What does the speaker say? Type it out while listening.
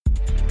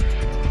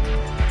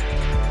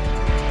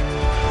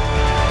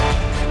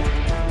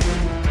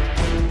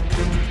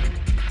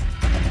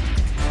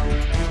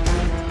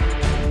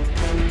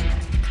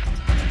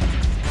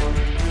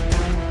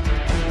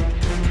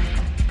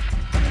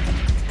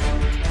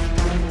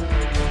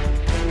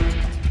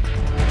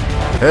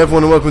Hey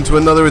everyone, and welcome to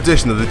another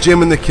edition of the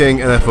Jim and the King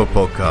NFL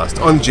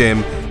podcast. I'm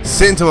Jim,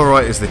 sitting to my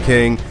right is the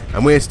King,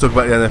 and we're here to talk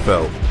about the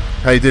NFL.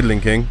 How you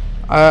diddling, King?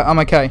 I'm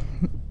okay.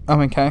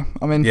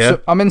 I'm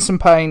in some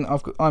pain.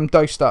 I'm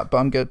dosed up, but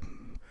I'm good.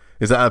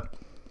 Is that a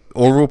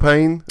oral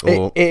pain?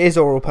 Or? It is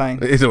oral pain.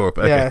 It is oral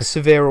pain. Yeah,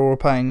 severe oral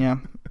pain. Yeah.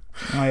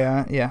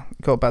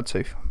 Got a bad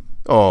tooth.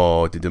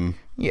 Oh, did him?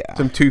 Yeah.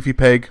 Some toothy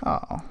peg.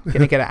 Oh,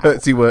 gonna get it out.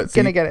 Hurtsy wurtsy.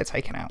 Gonna get it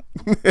taken out.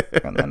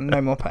 And then no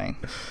more pain.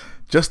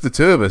 Just the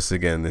two of us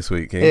again this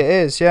week, King. It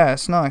is, yeah,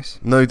 it's nice.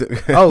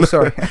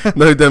 Sorry.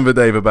 No Denver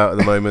Dave about at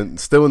the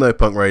moment. Still no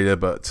Punk Raider,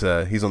 but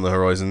he's on the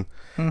horizon.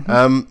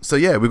 Mm-hmm. So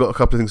yeah, we've got a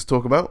couple of things to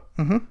talk about.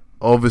 Mm-hmm.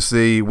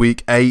 Obviously,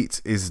 week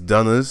 8 is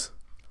Dunners.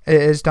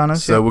 It is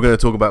Dunners. So we're going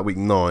to talk about week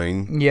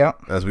 9. Yeah.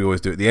 As we always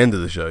do at the end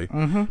of the show.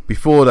 Mm-hmm.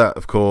 Before that,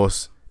 of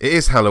course, it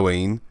is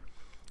Halloween.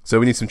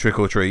 So we need some trick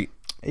or treat.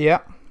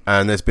 Yeah.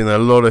 And there's been a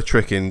lot of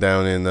tricking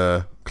down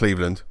in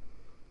Cleveland,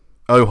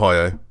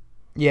 Ohio.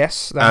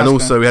 Yes. And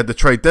also we had the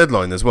trade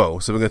deadline as well.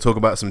 So we're going to talk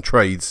about some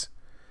trades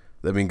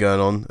that have been going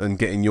on and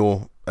getting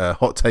your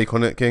hot take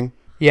on it, King.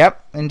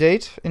 Yep,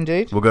 indeed.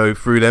 We'll go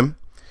through them.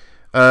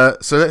 So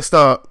let's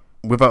start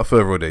without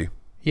further ado.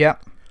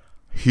 Yep.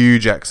 Hugh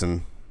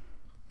Jackson.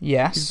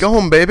 Yes. He's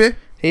gone, baby.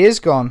 He is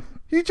gone.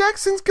 Hugh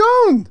Jackson's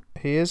gone.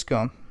 He is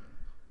gone.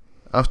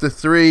 After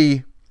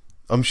 3,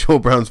 I'm sure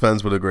Browns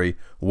fans will agree,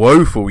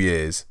 woeful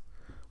years.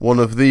 One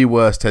of the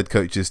worst head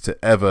coaches to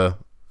ever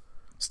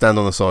stand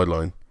on the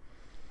sideline.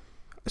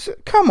 So,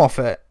 come off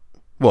it.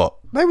 What?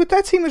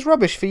 Their team was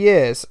rubbish for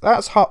years.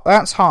 That's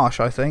harsh,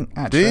 I think,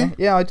 actually. Do you?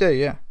 Yeah, I do,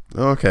 yeah.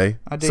 Okay.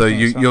 I do so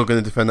think you're going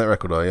to defend that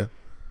record, are you?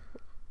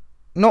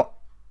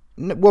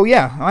 Well,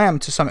 yeah, I am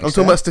to some extent. I'm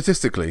talking about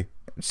statistically.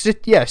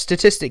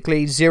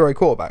 Statistically, 0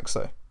 quarterbacks,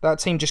 though. That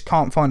team just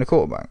can't find a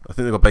quarterback. I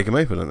think they've got Baker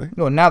Mayfield, haven't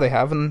they? Well, now they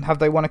have, and have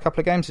they won a couple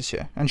of games this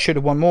year? And should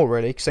have won more,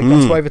 really, because they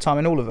got to overtime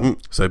in all of them.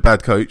 So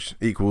bad coach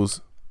equals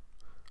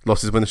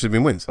losses when there should have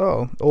been wins.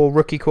 Oh, or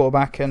rookie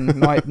quarterback and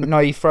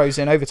naive throws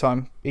in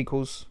overtime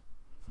equals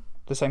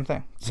the same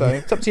thing. So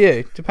it's up to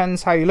you.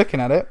 Depends how you're looking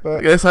at it. But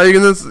I guess how you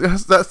going to...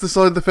 That's the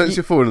side of the fence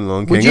you're falling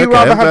along, King. Would you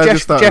rather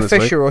have Jeff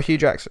Fisher or Hugh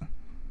Jackson?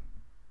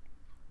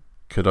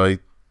 Could I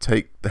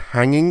take the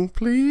hanging,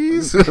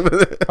 please?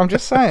 I'm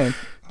just saying.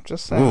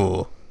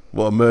 Ooh,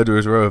 what a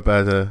murderer's row of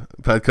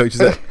bad coaches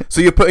there.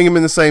 So you're putting him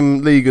in the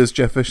same league as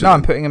Jeff Fisher? No,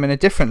 I'm putting him in a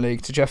different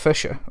league to Jeff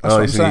Fisher. That's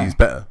what I'm saying. He's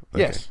better?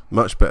 Okay. Yes.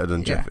 Much better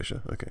than Jeff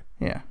Fisher. Okay.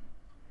 Yeah.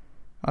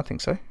 I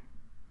think so.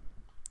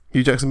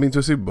 Hugh Jackson been to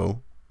a Super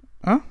Bowl?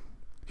 Huh?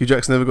 Hugh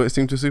Jackson never got his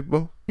team to a Super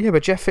Bowl? Yeah,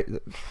 but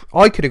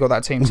I could have got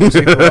that team to a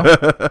Super Bowl.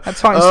 That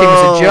Titans team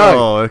was a joke.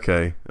 Oh,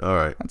 okay. All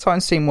right. That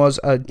Titans team was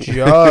a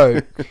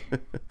joke.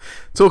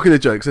 Talking of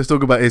jokes, let's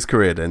talk about his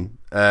career then.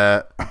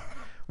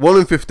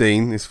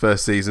 1-15 his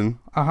first season.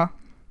 Uh-huh.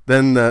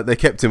 Then they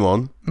kept him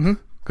on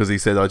because he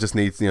said, I just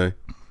need, a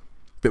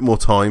bit more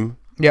time.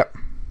 Yep.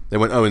 They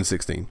went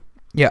 0-16.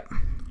 Yep.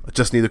 I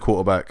just need a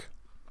quarterback.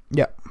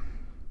 Yep.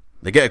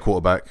 They get a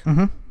quarterback.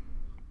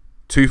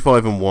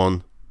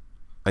 2-5-1,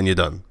 and you're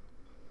done.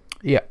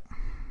 Yep.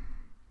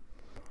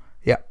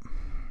 Yep.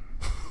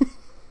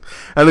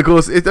 And of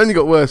course, it only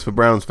got worse for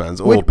Browns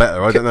fans, or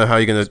better. I don't know how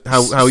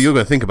you're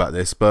gonna think about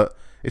this, but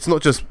it's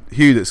not just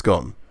Hugh that's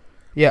gone.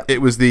 Yeah.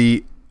 It was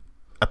the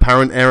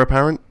heir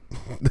apparent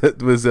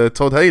that was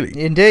Todd Haley.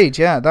 Indeed,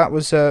 yeah, that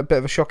was a bit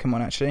of a shocking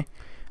one actually.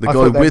 The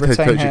guy with head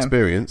coach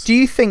experience. Do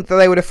you think that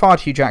they would have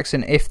fired Hugh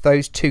Jackson if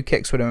those 2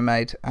 kicks would have been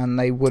made and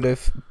they would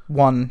have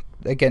won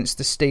against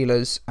the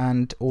Steelers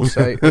and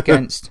also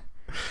against...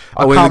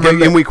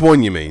 in week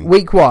 1 you mean?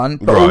 Week 1,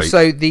 but right.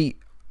 Also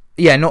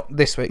not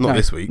this week.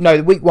 This week.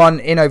 No, week 1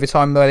 in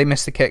overtime where they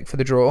missed the kick for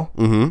the draw.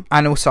 Mm-hmm.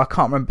 And also, I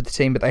can't remember the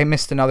team, but they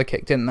missed another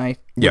kick, didn't they?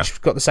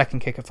 Which got the second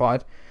kicker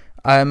fired.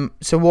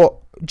 So what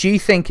do you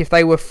think if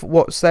they were...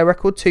 what's their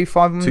record?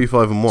 2-5-1?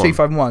 2-5-1.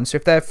 2-5-1. So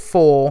if they're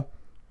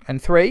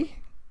 4-3...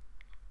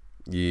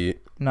 Yeah.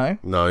 No.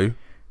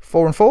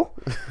 4-4?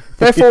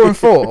 They're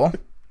 4-4.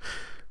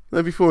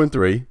 They'd be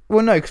 4-3.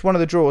 Well, no, because one of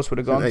the draws would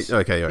have gone.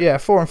 Okay, right. Yeah,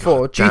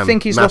 4-4. Do you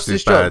think he's lost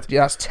his job?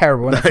 Yeah, that's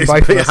terrible. Isn't it, for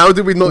both of us? How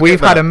did we not?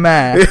 We've had a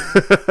mayor.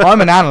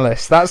 I'm an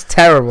analyst. That's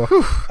terrible.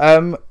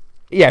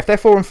 Yeah, if they're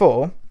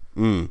 4-4,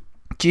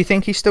 do you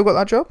think he's still got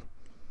that job?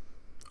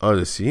 I'd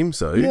assume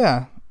so.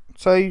 Yeah.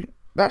 So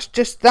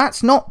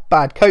that's not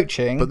bad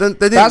coaching. But then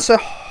that's a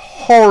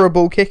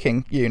horrible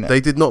kicking unit.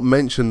 They did not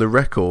mention the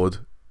record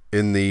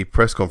in the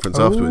press conference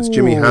afterwards.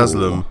 Jimmy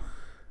Haslam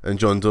and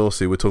John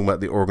Dorsey were talking about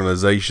the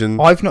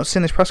organisation. I've not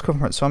seen this press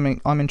conference, so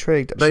I'm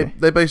intrigued. Actually.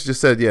 They basically just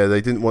said,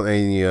 they didn't want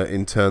any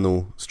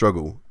internal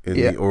struggle in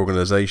the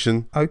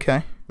organisation.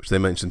 Okay. Which they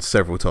mentioned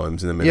several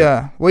times in a minute.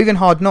 Yeah. Well, even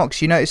Hard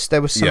Knocks, you noticed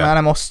there was some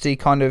animosity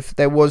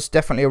there was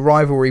definitely a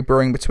rivalry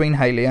brewing between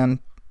Haley and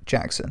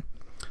Jackson.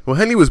 Well,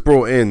 Haley was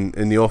brought in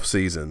the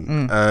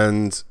off-season,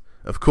 and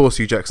of course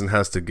Hugh Jackson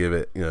has to give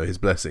it his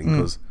blessing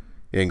because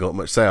he ain't got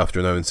much say after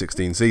an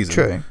 0-16 season.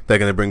 True. They're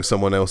going to bring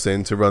someone else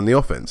in to run the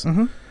offense.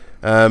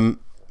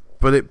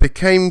 But it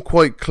became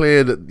quite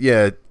clear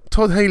that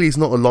Todd Haley's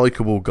not a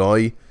likable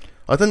guy.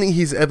 I don't think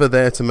he's ever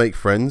there to make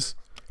friends.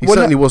 He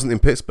certainly wasn't in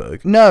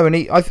Pittsburgh. No, and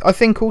I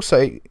think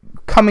also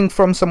coming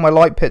from somewhere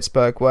like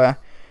Pittsburgh, where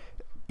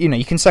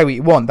you can say what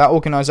you want, that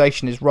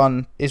organisation is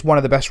one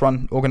of the best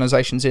run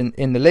organisations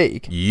in the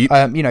league.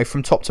 Yep.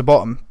 From top to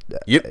bottom.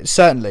 Yep.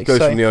 Certainly Goes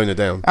from the owner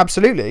down.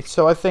 Absolutely.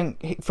 So I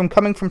think from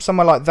coming from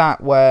somewhere like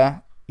that,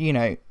 where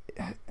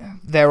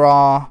there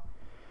are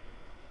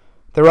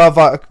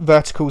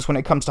verticals when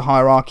it comes to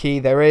hierarchy.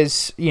 There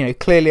is,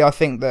 clearly I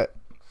think that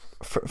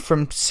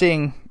from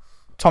seeing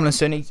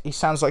Tomlinson, he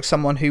sounds like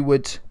someone who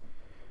would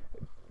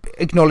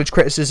acknowledge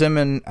criticism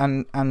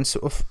and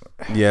sort of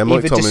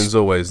Mike Tomlin's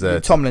always there.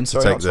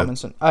 Tomlinson. Would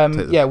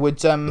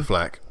the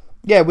flak.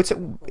 Yeah, would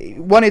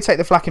one he'd take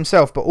the flak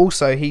himself, but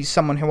also he's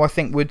someone who I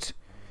think would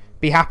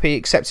be happy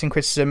accepting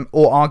criticism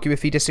or argue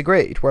if he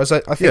disagreed. Whereas I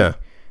think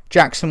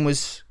Jackson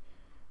was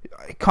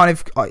kind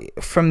of,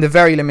 from the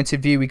very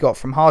limited view we got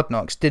from Hard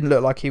Knocks, didn't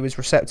look like he was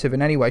receptive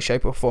in any way,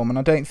 shape or form. And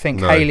I don't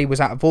think Haley was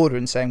out of order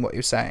in saying what he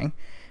was saying.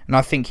 And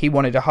I think he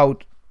wanted to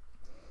hold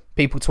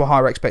people to a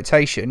higher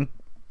expectation,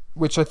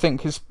 which I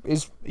think is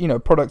a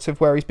product of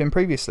where he's been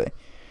previously.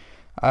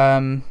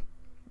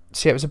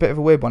 So it was a bit of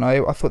a weird one.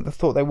 I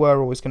thought they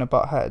were always going to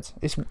butt heads.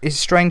 It's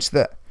strange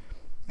that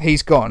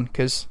he's gone,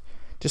 because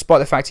despite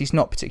the fact he's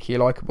not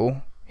particularly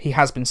likeable, he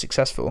has been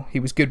successful. He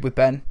was good with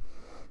Ben,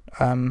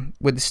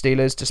 with the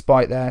Steelers,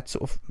 despite their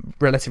sort of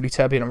relatively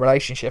turbulent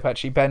relationship.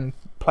 Actually, Ben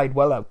played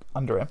well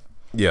under him.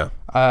 Yeah.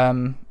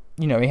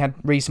 He had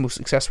reasonable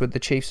success with the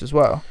Chiefs as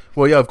well.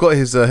 Well, yeah, I've got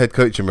his head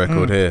coaching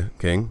record here,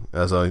 King,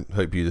 as I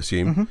hope you'd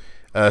assume.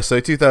 So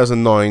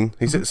 2009,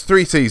 it's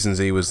 3 seasons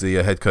he was the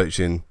head coach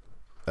in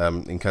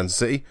Kansas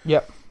City.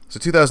 Yep. So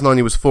 2009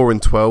 he was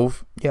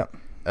 4-12. Yep.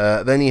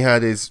 Then he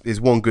had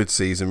his one good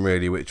season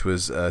really, which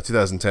was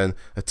 2010,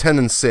 a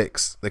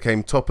 10-6. They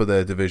came top of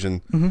their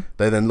division.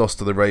 They then lost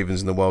to the Ravens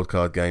in the wild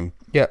card game.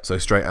 Yep. So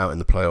straight out in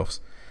the playoffs.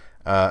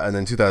 And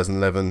then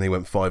 2011 he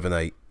went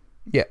 5-8.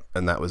 Yeah.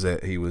 And that was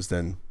it. He was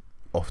then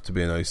off to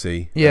be an OC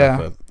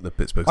for the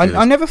Pittsburgh Steelers.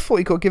 I never thought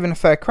he got given a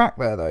fair crack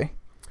there, though.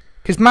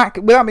 Because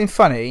without being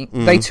funny,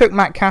 they took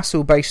Matt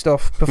Castle based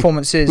off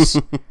performances,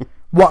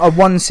 a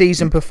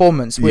one-season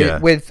performance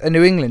with a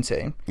New England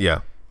team.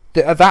 Yeah.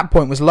 That at that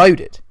point was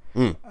loaded.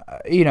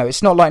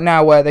 It's not like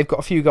now where they've got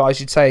a few guys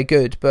you'd say are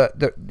good, but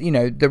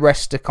the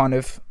rest are kind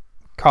of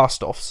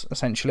cast-offs,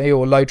 essentially,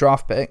 or low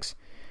draft picks.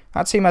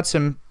 That team had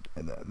some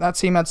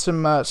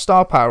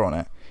star power on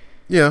it.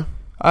 Yeah.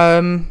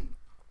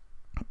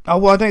 I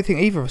don't think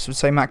either of us would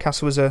say Matt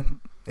Castle is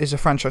a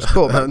franchise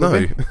quarterback.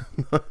 No.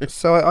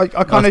 So I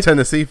kind of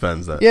Tennessee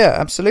fans. That. Yeah,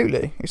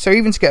 absolutely. So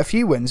even to get a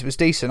few wins was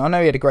decent. I know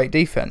he had a great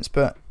defense,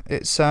 but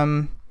it's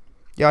I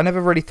never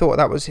really thought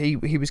that was he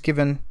was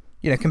given.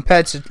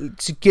 Compared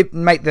to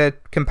make the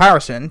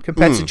comparison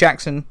compared to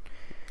Jackson.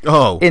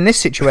 Oh, in this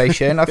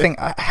situation, I think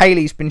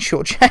Haley's been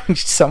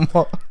shortchanged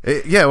somewhat.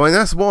 Well, and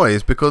that's why.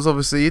 Is because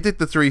obviously you did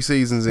the 3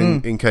 seasons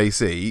in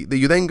KC. That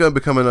you then go and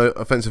become an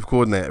offensive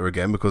coordinator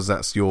again because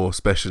that's your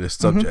specialist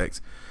subject.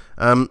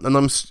 And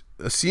I'm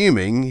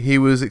assuming he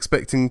was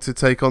expecting to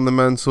take on the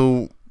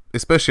mantle,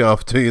 especially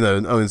after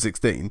an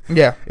 0-16.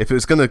 Yeah. If it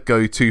was going to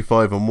go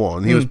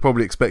 2-5-1, he was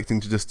probably expecting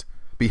to just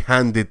be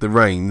handed the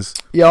reins.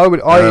 Yeah,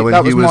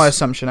 that was my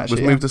assumption.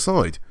 Actually, was moved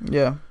aside.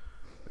 Yeah.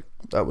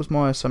 That was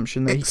my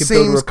assumption, that he could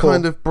build a rapport. It seems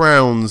kind of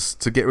Browns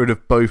to get rid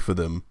of both of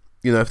them.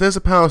 If there's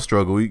a power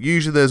struggle,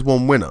 usually there's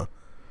one winner.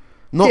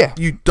 Not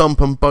you dump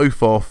them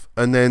both off,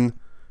 and then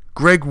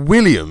Greg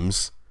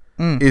Williams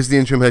is the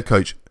interim head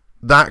coach.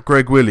 That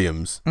Greg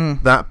Williams,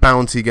 that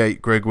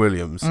Bountygate Greg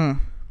Williams,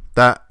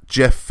 that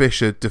Jeff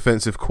Fisher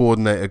defensive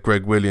coordinator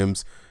Greg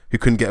Williams, who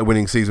couldn't get a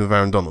winning season with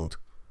Aaron Donald.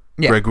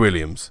 Greg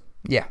Williams.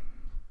 Yeah.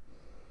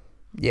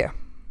 Yeah.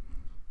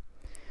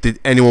 Did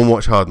anyone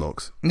watch Hard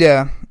Knocks?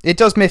 Yeah, it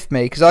does miff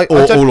me because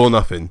All or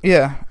Nothing.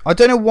 Yeah, I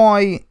don't know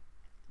why.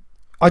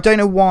 Or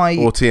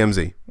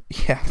TMZ.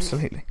 Yeah,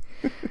 absolutely.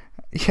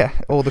 Yeah,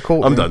 or the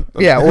court. I'm done.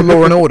 Yeah, or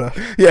Law and Order.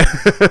 Yeah.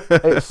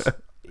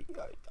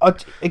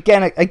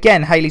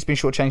 Again, Haley's been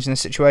shortchanged in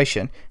this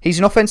situation. He's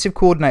an offensive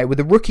coordinator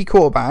with a rookie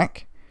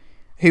quarterback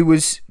who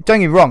was. Don't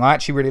get me wrong, I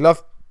actually really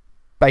love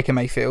Baker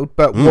Mayfield,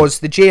 but was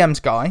the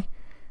GM's guy.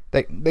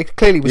 There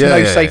clearly was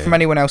no say from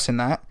anyone else in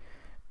that.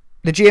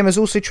 The GM has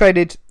also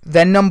traded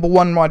their number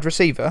 1 wide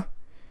receiver.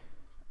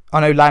 I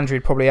know Landry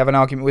would probably have an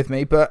argument with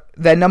me, but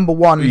their number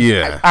 1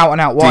 out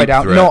and out wide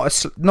out,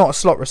 not a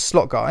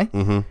slot guy,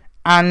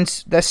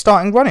 and their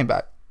starting running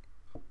back.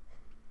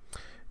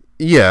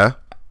 Yeah,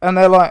 and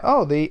they're like,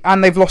 he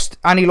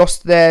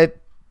lost their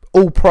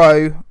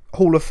All-Pro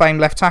Hall of Fame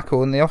left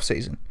tackle in the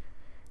off-season,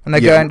 and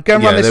they're going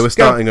run this. They were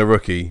starting a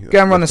rookie.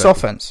 Go and run this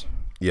offense.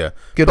 Yeah,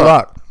 good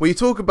luck. Well, you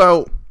talk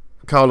about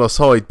Carlos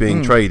Hyde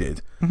being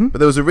traded. But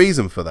there was a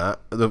reason for that.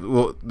 The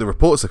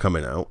reports are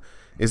coming out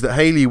is that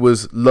Haley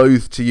was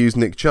loath to use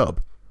Nick Chubb,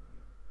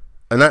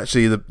 and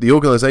actually the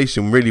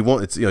organisation really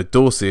wanted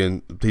Dorsey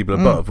and people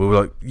above were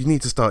like, you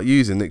need to start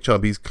using Nick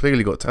Chubb. He's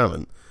clearly got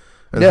talent,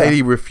 and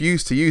Haley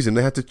refused to use him.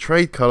 They had to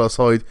trade Carlos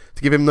Hyde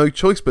to give him no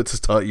choice but to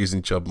start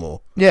using Chubb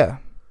more. Yeah,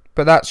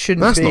 but that's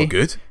not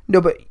good. No,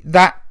 but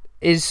that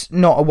is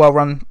not a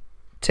well-run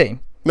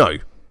team. No.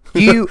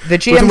 The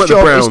GM's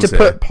job is to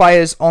put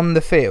players on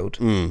the field.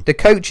 The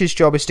coach's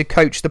job is to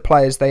coach the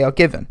players they are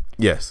given.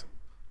 Yes.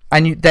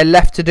 And they're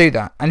left to do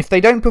that. And if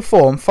they don't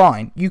perform,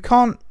 fine. You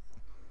can't,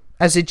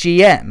 as a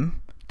GM,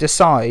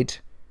 decide,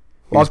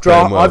 well,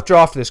 I've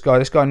drafted this guy.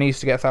 This guy needs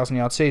to get a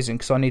 1,000-yard season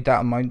because I need that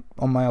on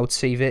my old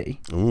CV.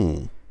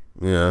 Ooh,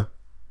 yeah.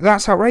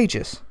 That's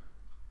outrageous.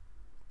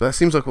 That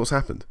seems like what's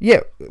happened.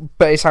 Yeah,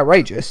 but it's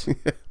outrageous.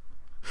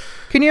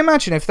 Can you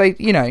imagine if they,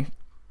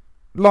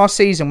 last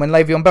season when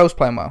Le'Veon Bell's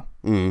playing well,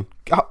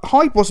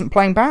 Hyde wasn't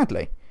playing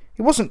badly.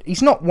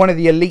 He's not one of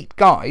the elite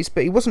guys,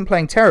 but he wasn't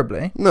playing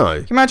terribly. No.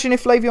 Can you imagine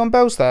if Le'Veon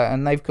Bell's there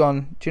and they've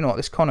gone, do you know what,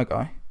 this Connor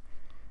guy,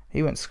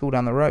 he went to school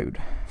down the road.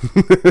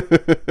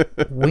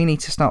 We need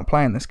to start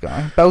playing this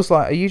guy. Bell's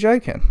like, are you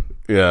joking?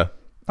 Yeah.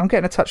 I'm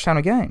getting a touchdown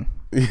a game.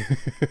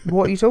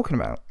 What are you talking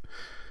about?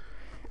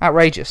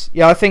 Outrageous.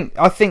 Yeah, I think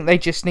they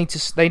just need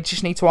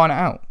to iron it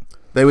out.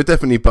 They were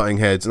definitely butting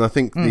heads, and I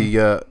think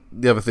the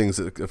other things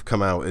that have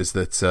come out is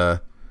that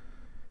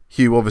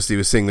Hugh obviously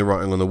was seeing the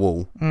writing on the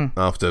wall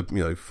after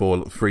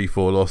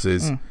 3-4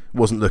 losses.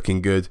 Wasn't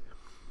looking good.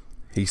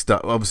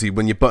 Obviously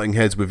when you're butting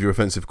heads with your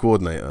offensive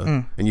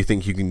coordinator and you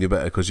think you can do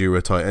better because you're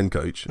a tight end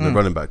coach and a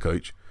running back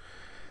coach.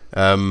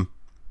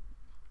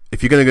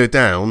 If you're going to go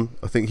down,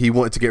 I think he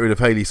wanted to get rid of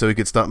Haley so he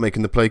could start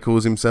making the play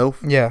calls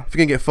himself. Yeah. If you're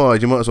going to get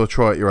fired, you might as well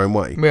try it your own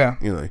way. Yeah.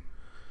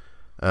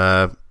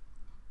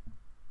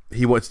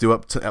 He wanted to do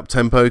up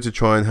tempo to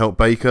try and help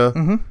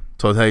Baker.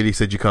 Todd Haley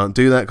said you can't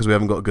do that because we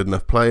haven't got good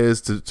enough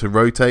players to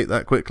rotate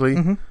that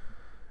quickly.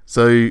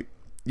 So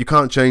you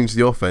can't change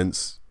the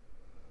offense.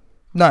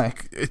 No.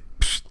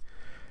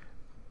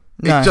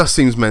 It just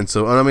seems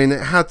mental. And I mean,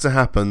 it had to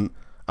happen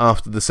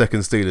after the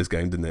second Steelers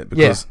game, didn't it?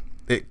 Because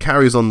it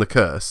carries on the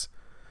curse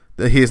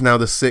that he is now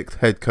the 6th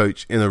head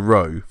coach in a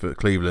row for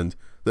Cleveland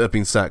that have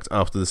been sacked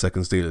after the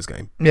second Steelers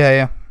game.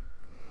 Yeah.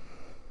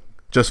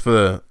 Just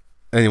for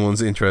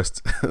anyone's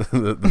interest,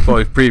 the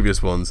 5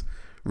 previous ones,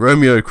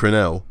 Romeo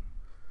Crennel,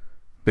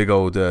 big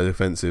old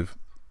defensive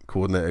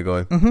coordinator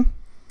guy,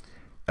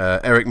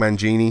 Eric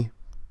Mangini,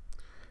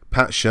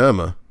 Pat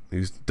Shermer,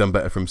 who's done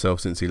better for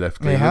himself since he left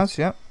Cleveland. He has,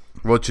 yeah.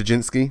 Rod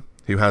Chudzinski,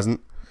 who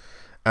hasn't,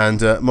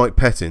 and Mike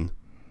Pettin.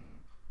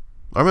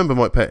 I remember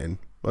Mike Pettin.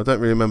 I don't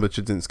really remember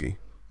Chudzinski.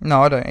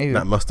 No, I don't either.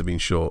 That must have been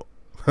short.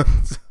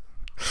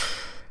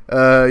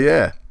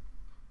 Yeah.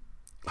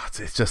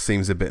 It just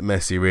seems a bit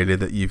messy, really,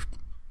 that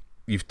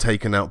you've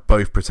taken out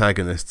both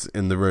protagonists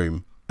in the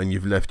room and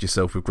you've left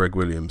yourself with Greg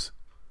Williams.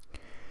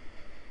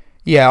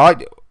 Yeah,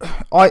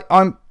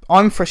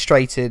 I'm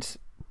frustrated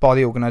by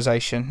the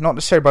organisation, not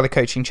necessarily by the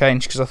coaching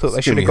change, because I thought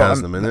they should have got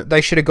him.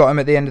 They should have got him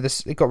at the end of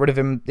this. Got rid of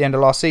him at the end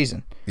of last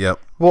season. Yep.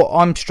 What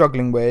I'm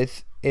struggling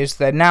with is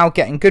they're now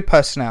getting good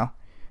personnel.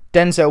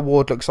 Denzel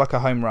Ward looks like a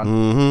home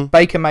run.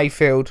 Baker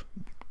Mayfield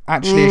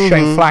actually has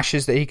shown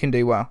flashes that he can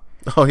do well.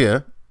 Oh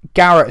yeah.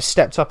 Garrett has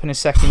stepped up in his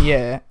second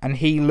year, and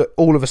he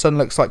all of a sudden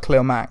looks like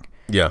Khalil Mack.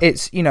 Yeah.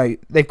 It's,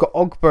 they've got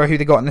Ogba, who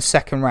they got in the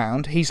second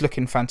round. He's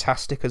looking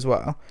fantastic as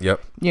well.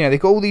 Yep. They've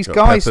got all these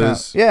guys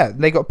Peppers. now. Yeah,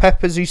 they got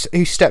Peppers,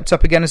 who stepped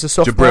up again as a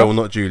sophomore. Jabril,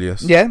 not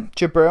Julius. Yeah,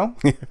 Jabril.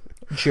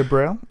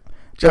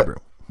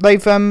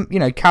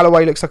 They've,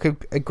 Callaway looks like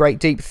a great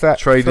deep threat.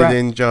 Traded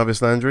in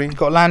Jarvis Landry.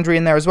 Got Landry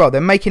in there as well.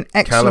 They're making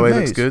excellent Callaway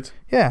moves. looks good.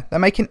 Yeah, they're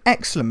making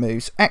excellent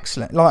moves.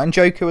 Excellent. and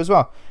Njoku as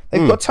well.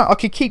 They've got I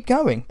could keep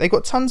going. They've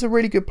got tons of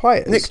really good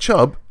players. Nick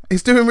Chubb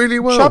is doing really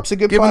well. Chubb's a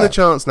good player. Give him the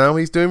chance now.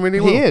 He's doing really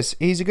well. He is.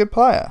 He's a good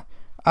player.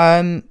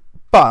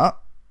 But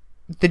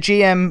the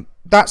GM,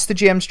 that's the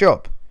GM's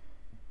job.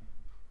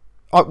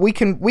 We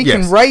can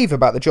rave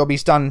about the job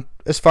he's done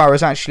as far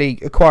as actually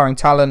acquiring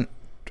talent,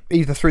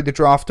 either through the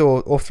draft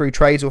or through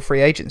trades or free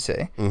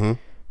agency.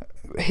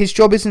 His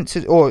job isn't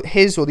to, or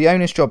the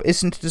owner's job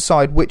isn't to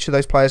decide which of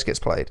those players gets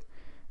played.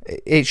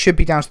 It should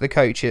be down to the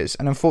coaches,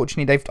 and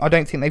unfortunately, I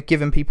don't think they've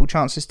given people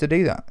chances to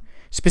do that.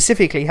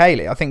 Specifically,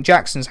 Haley. I think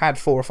Jackson's had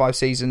 4 or 5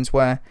 seasons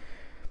where,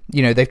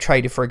 they've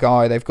traded for a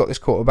guy, they've got this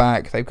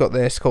quarterback, they've got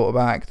this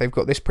quarterback, they've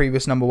got this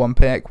previous number 1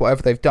 pick.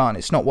 Whatever they've done,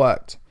 it's not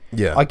worked.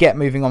 Yeah, I get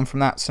moving on from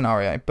that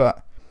scenario,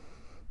 but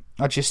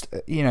I just,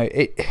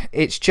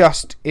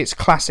 it's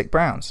classic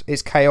Browns.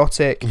 It's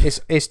chaotic.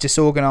 It's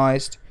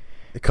disorganised.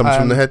 It comes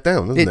from the head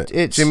down, doesn't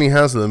it? Jimmy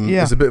Haslam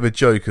is a bit of a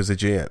joke as a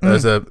GM,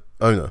 as a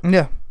owner.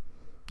 Yeah.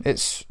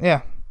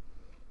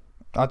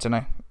 I don't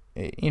know.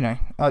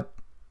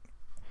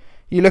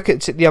 You look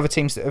at the other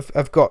teams that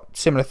have got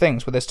similar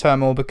things where there's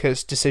turmoil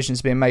because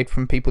decisions are being made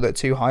from people that are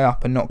too high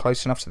up and not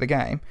close enough to the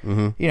game.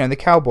 The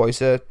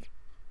Cowboys are.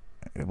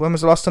 When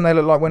was the last time they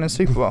looked like winning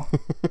Super Bowl?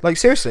 Like,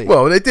 seriously?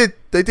 Well, they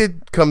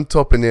did come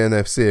top in the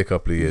NFC a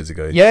couple of years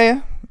ago.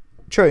 Yeah,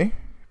 true.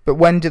 But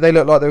when did they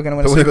look like they were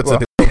going to win a Super Bowl?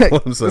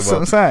 That's what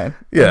I'm saying.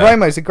 Yeah.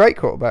 Romo's a great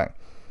quarterback.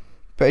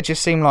 But it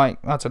just seemed like,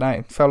 I don't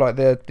know, felt like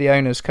the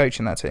owner's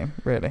coaching that team,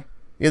 really.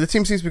 Yeah, the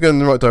team seems to be going in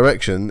the right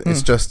direction.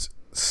 It's just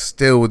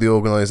still the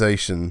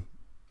organisation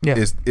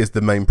is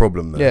the main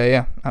problem there.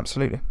 Yeah,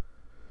 absolutely.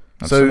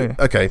 So,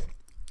 okay,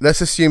 let's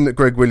assume that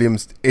Greg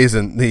Williams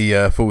isn't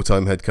the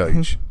full-time head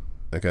coach.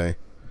 Okay.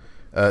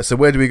 So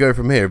where do we go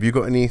from here? Have you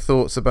got any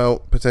thoughts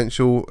about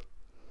potential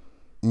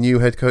new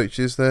head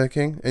coaches there,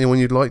 King? Anyone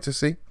you'd like to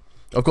see?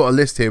 I've got a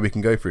list here we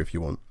can go through if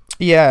you want.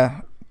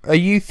 Yeah. What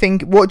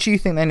do you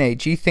think they need?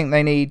 Do you think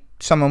they need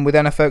someone with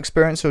NFL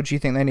experience, or do you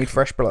think they need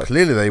fresh blood?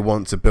 Clearly they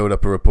want to build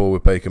up a rapport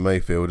with Baker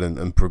Mayfield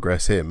and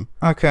progress him.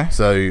 Okay.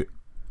 So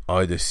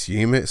I'd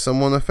assume it's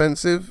someone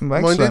offensive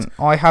minded. Excellent.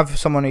 I have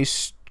someone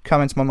who's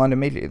come into my mind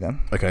immediately then.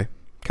 Okay.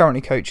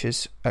 Currently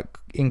coaches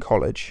in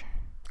college.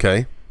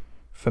 Okay.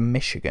 For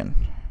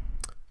Michigan.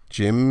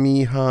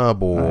 Jimmy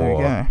Harbaugh. There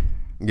we go.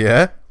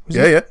 Yeah?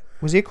 Yeah.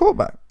 Was he a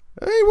quarterback?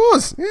 He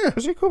was, yeah.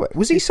 Was he a quarterback?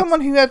 Was he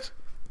someone who had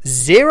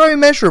 0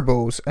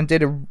 measurables and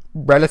did a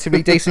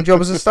relatively decent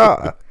job as a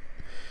starter?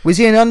 Was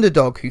he an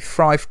underdog who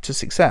thrived to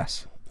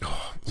success?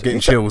 Oh, getting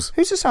chills.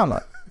 Who's that sound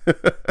like?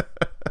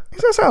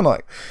 Who's that sound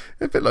like?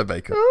 A bit like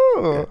Baker.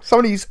 Oh,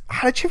 someone who's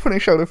had a chip on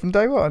his shoulder from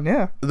day one,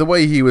 yeah. The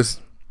way he was,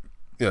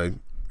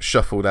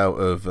 shuffled out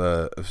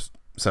of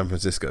San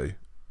Francisco.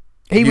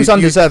 He was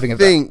undeserving of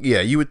that.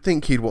 Yeah, you would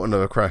think he'd want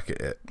another crack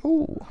at it.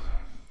 Ooh.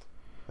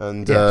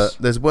 And yes.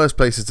 There's worse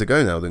places to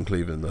go now than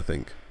Cleveland, I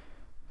think.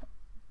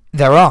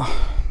 There are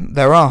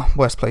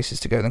worse places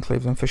to go than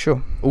Cleveland, for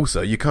sure.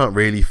 Also, you can't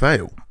really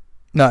fail.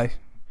 No.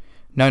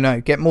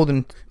 Get more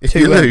than 2 if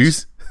wins. You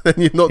lose, then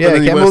you've not done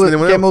any worse than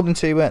anyone else. Get more than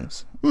 2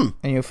 wins, and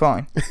you're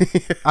fine.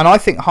 And I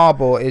think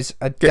Harbaugh is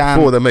Get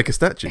 4, then make a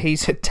statue.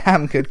 He's a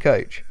damn good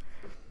coach.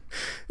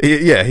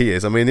 Yeah, he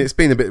is. I mean, it's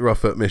been a bit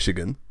rough at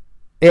Michigan.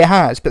 It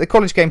has, but the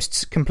college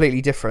game's completely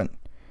different.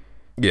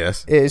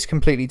 Yes. It is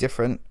completely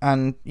different,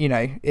 and,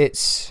 I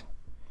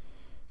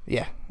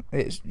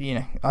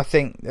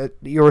think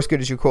you're as good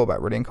as your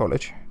quarterback, really, in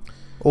college.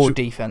 Or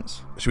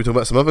defence. Should we talk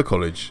about some other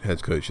college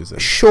head coaches then?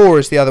 Shaw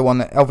is the other one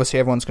that obviously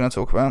everyone's going to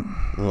talk about.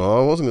 Well,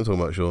 I wasn't going to talk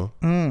about Shaw.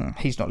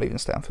 He's not leaving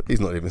Stanford.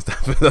 He's not leaving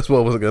Stanford. That's why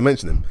I wasn't going to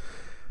mention him.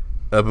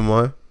 Urban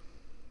Meyer.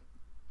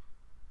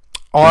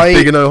 He's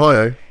big in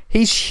Ohio.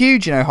 He's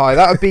huge in Ohio.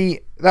 That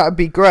would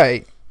be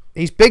great.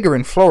 He's bigger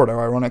in Florida,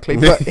 ironically,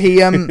 but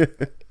he. I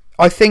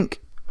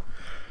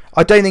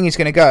don't think he's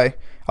going to go.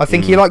 I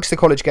think he likes the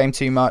college game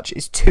too much.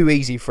 It's too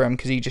easy for him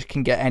because he just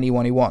can get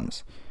anyone he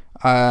wants.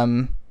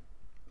 You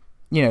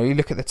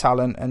look at the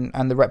talent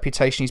and the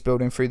reputation he's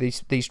building through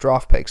these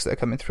draft picks that are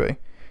coming through.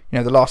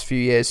 The last few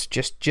years,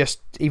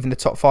 just even the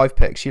top 5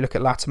 picks. You look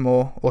at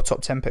Lattimore, or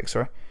top 10 picks,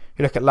 sorry.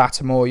 You look at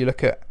Lattimore, you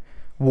look at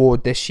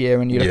Ward this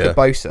year, and you look at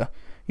Bosa.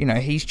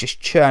 He's just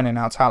churning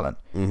out talent.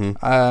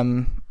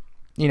 Mm-hmm.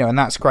 And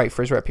that's great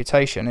for his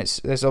reputation.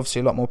 There's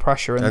obviously a lot more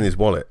pressure and his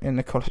wallet in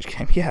the college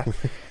game. Yeah,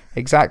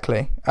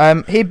 exactly.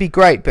 He'd be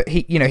great, but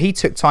he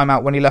took time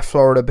out when he left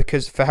Florida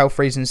because for health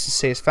reasons to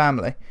see his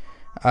family.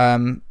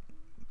 So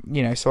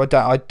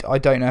I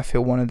don't know if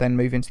he'll want to then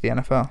move into the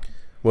NFL.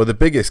 Well, the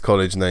biggest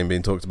college name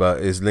being talked about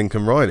is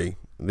Lincoln Riley,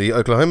 the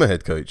Oklahoma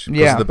head coach,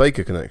 because of the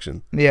Baker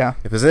connection. Yeah.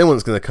 If there's anyone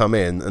that's going to come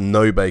in and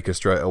know Baker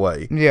straight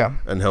away,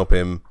 and help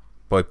him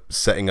by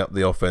setting up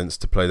the offense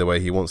to play the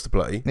way he wants to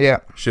play,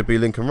 should be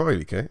Lincoln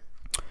Riley, okay?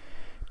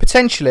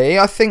 Potentially,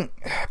 I think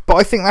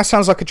that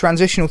sounds like a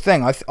transitional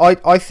thing.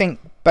 I think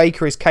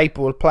Baker is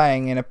capable of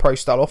playing in a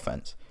pro-style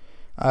offense.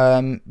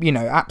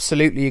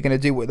 Absolutely, you're going to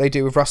do what they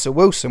do with Russell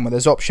Wilson, where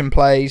there's option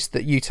plays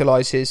that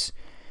utilise his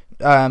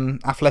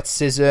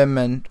athleticism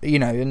and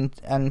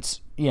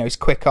his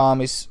quick arm,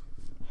 his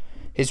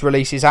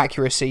release, his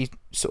accuracy,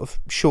 sort of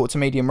short to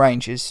medium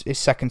range is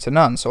second to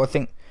none. So I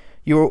think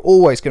you're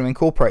always going to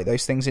incorporate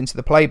those things into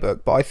the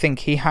playbook. But I think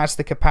he has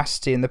the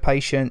capacity and the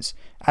patience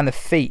and the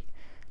feet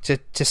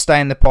to stay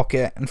in the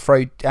pocket and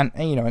throw, and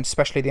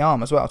especially the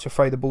arm as well, to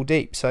throw the ball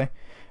deep. So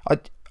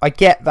I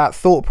get that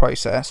thought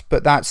process,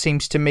 but that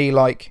seems to me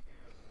like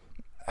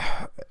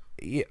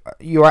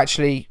you're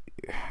actually.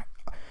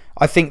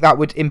 I think that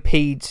would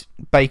impede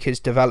Baker's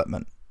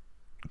development,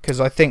 because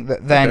I think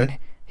that then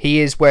he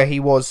is where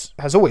he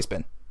has always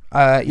been.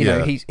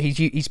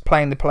 He's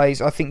playing the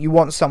plays. I think you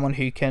want someone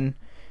who can,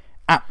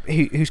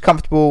 who's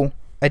comfortable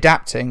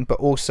adapting, but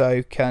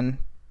also can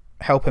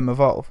help him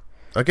evolve.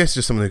 I guess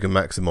just someone who can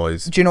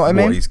maximise. Do you know what I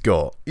mean? What he's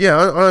got. Yeah,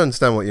 I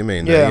understand what you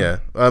mean. Yeah.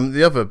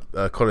 The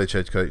other college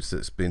head coach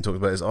that's been talked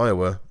about is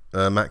Iowa,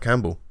 Matt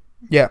Campbell.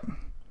 Yeah.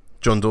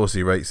 John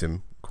Dorsey rates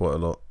him quite a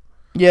lot.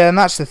 Yeah, and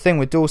that's the thing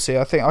with Dorsey.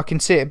 I think I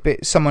can see it a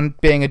bit. Someone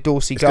being a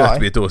Dorsey guy. It's going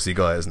to be a Dorsey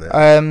guy, isn't it?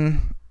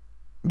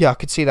 Yeah, I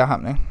could see that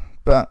happening,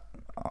 but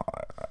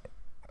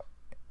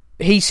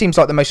he seems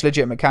like the most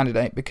legitimate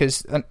candidate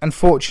because,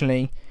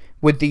 unfortunately,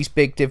 with these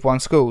big Div 1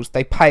 schools,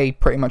 they pay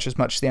pretty much as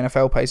much as the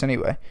NFL pays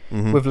anyway,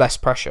 with less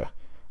pressure.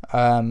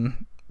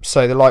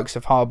 So the likes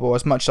of Harbaugh,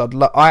 as much as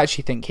I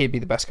actually think he'd be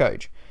the best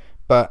coach,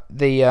 but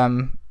the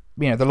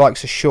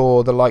likes of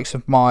Shaw, the likes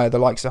of Meyer, the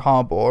likes of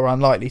Harbaugh are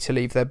unlikely to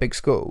leave their big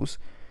schools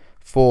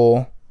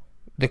for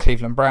the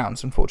Cleveland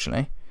Browns,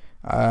 unfortunately.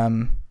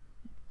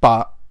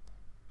 But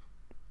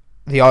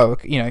the Iowa,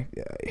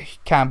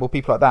 Campbell,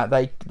 people like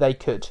that, they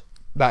could.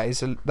 That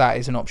is an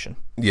option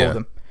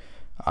for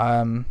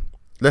them.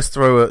 Let's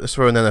throw an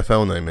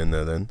NFL name in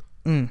there then.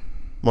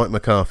 Mike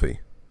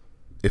McCarthy.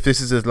 if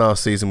this is his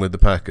last season with the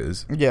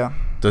Packers,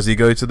 does he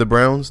go to the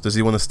Browns? Does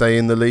he want to stay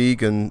in the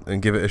league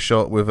and give it a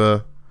shot with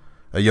a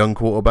young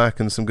quarterback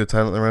and some good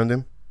talent around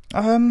him?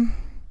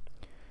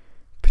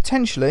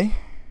 Potentially.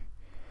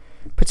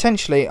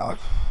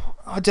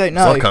 I don't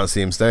know. So I can't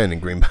see him staying in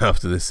Green Bay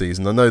after this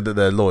season. I know that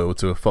they're loyal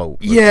to a fault.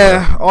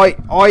 Yeah,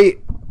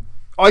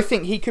 I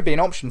think he could be an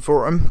option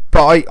for him,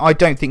 but I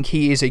don't think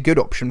he is a good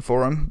option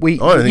for him.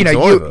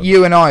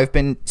 You and I have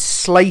been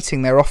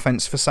slating their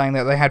offense for saying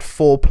that they had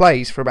 4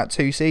 plays for about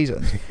 2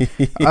 seasons.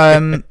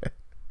 It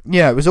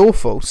was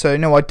awful. So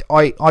no,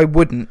 I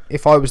wouldn't.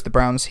 If I was the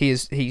Browns,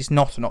 he's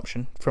not an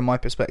option from my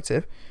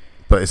perspective.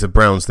 But it's a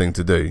Browns thing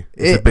to do.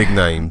 It's a big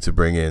name to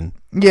bring in.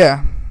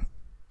 Yeah.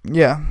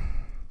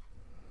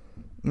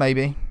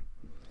 Maybe.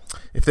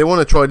 If they want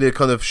to try to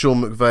kind of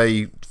Sean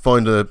McVay,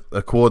 find a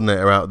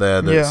coordinator out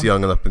there that's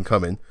young and up and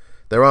coming,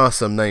 there are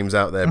some names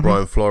out there.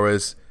 Brian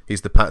Flores, he's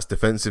the Pats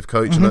defensive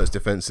coach. I know it's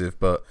defensive,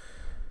 but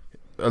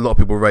a lot of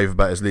people rave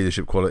about his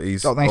leadership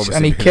qualities.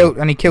 And he killed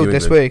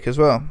this week as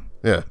well.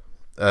 Yeah.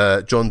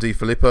 John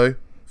DeFilippo,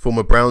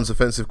 former Browns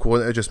offensive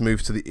coordinator, just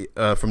moved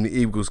to from the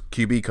Eagles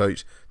QB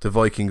coach to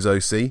Vikings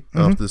OC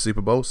after the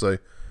Super Bowl, so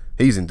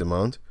he's in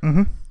demand.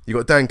 You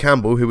got Dan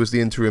Campbell, who was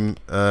the interim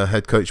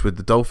head coach with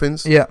the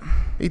Dolphins. Yeah,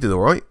 he did all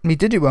right. He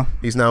did do well.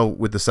 He's now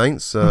with the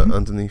Saints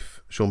underneath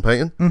Sean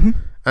Payton.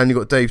 And you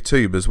got Dave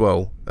Toub as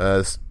well,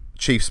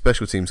 chief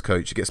special teams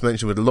coach. He gets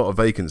mentioned with a lot of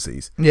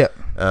vacancies. Yeah,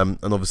 and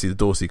obviously the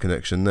Dorsey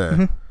connection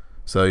there.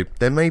 So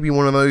there may be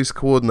one of those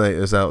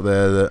coordinators out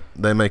there that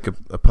they make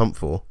a pump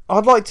for.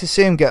 I'd like to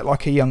see him get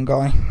like a young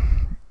guy.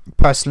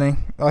 Personally,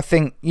 I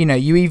think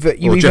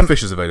Jeff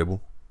Fisher's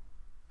available.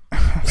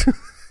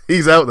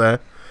 He's out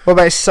there. What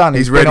about his son?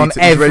 He's been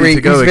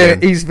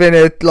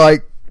a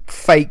like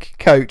fake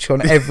coach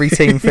on every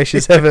team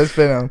Fisher's ever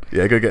been on.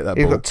 Yeah, go get that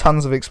ball. He's got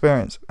tons of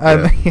experience.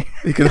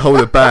 He can hold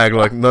a bag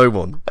like no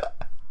one.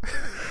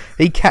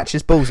 He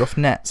catches balls off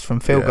nets from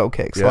field goal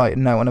kicks like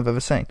no one I've ever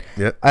seen.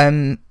 Yeah.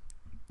 I'd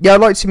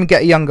like to see him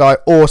get a young guy,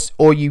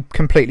 or you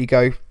completely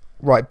go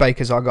right.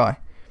 Baker's our guy.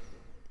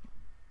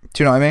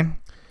 Do you know what I mean?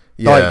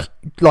 Yeah.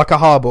 Like a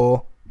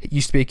Harbaugh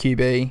used to be a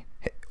QB.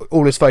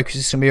 All his focus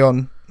is going to be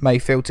on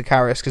Mayfield to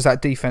carry us because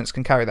that defense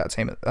can carry that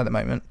team at the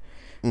moment.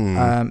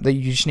 That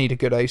you just need a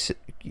good DC,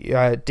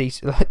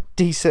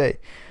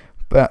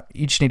 but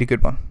you just need a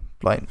good one.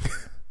 Like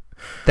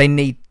they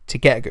need to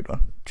get a good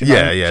one. They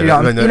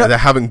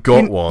haven't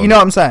got one. You know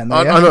what I'm saying? Though,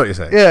 I know what you're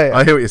saying. Yeah.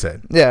 I hear what you're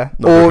saying. Yeah,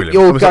 or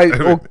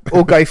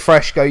go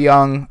fresh, go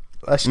young.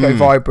 Let's go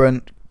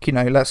vibrant.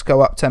 Let's go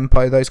up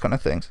tempo. Those kind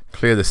of things.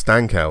 Clear the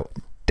stank out.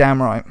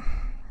 Damn right.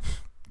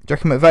 Do you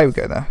reckon McVay would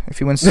go there if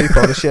he wins Super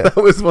Bowl this year? That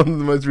was one of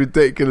the most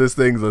ridiculous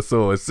things I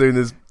saw. As soon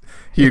as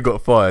Hugh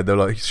got fired, they're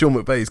like, Sean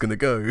McVay's going to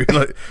go.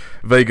 Like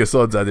Vegas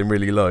odds had him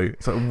really low.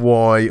 It's like,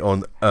 why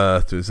on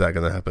earth is that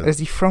going to happen? Is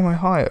he from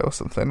Ohio or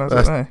something? I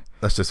don't know.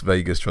 That's just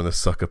Vegas trying to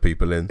sucker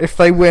people in. If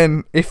the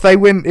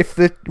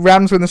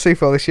Rams win the Super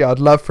Bowl this year, I'd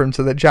love for him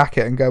to the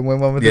jacket and go and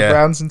win one with the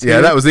Browns in 2 years.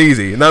 Yeah, that was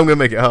easy. Now I'm going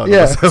to make it hard.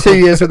 Yeah, 2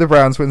 years with the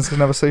Browns wins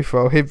another Super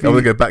Bowl. I'm going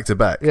to go back to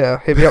back.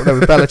 Yeah, he'd be up there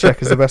with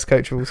Belichick as the best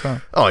coach of all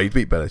time. Oh, he'd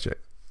beat Belichick.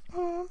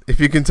 If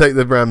you can take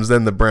the Rams,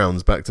 then the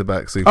Browns back to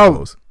back Super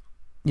Bowls.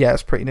 Yeah,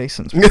 it's pretty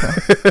decent.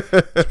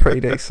 It's pretty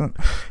decent.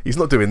 He's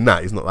not doing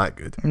that. He's not that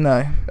good.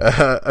 No.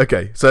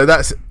 Okay, so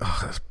that's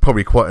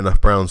probably quite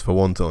enough Browns for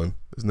one time,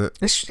 isn't it?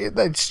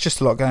 It's just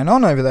a lot going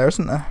on over there,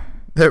 isn't there?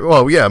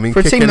 Well, yeah. I mean, for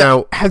a team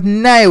that have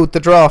nailed the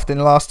draft in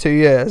the last 2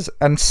 years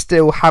and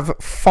still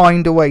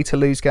find a way to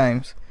lose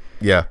games.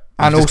 Yeah,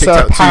 and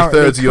also apparently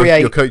 2/3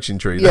 of your coaching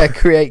tree. Yeah,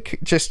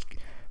 create just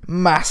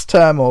mass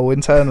turmoil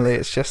internally.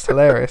 It's just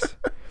hilarious.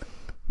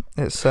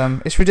 It's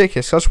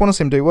ridiculous. I just want to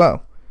see him do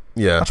well.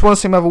 Yeah, I just want to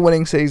see him have a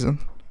winning season.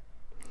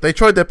 They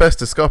tried their best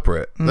to scupper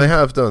it. They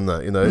have done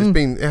that. It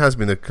has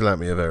been a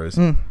calamity of errors.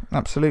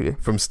 Absolutely.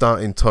 From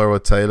starting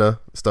Tyrod Taylor,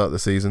 start of the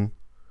season,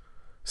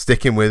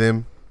 sticking with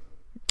him.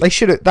 They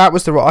should have. I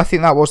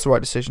think that was the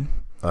right decision.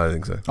 I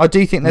think so. I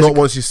do think there's not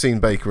once you've seen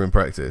Baker in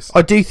practice.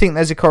 I do think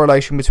there's a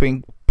correlation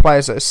between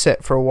players that are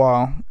sit for a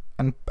while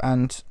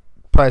and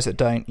players that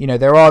don't.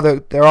 There are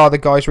the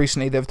guys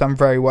recently that have done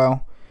very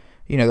well.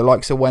 The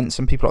likes of Wentz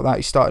and people like that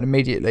who started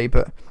immediately.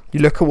 But you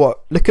look at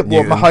what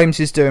Mahomes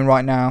is doing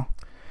right now.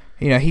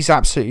 He's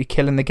absolutely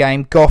killing the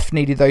game. Goff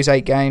needed those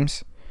 8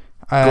 games.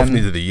 Goff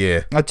needed a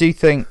year. I do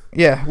think,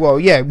 he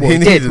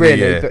did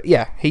really, but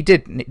he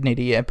did need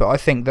a year. But I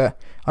think that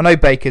I know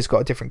Baker's got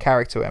a different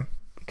character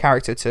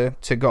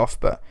to Goff,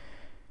 but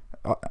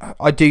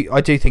I do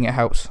think it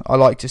helps. I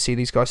like to see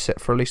these guys sit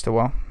for at least a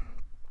while.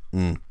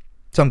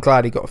 So I'm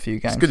glad he got a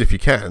few games. It's good if you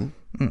can.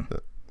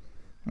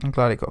 I'm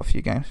glad he got a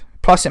few games.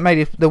 Plus, it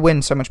made the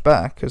win so much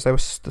better because they were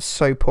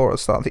so poor at the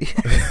start of the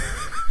year.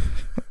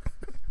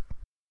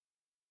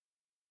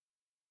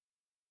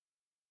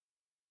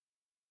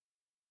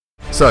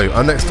 So,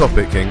 our next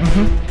topic, King,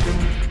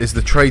 is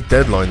the trade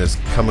deadline has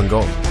come and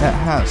gone. It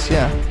has,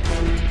 yeah.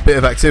 Bit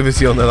of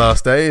activity on the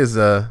last day is.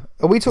 Are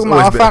we talking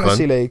about our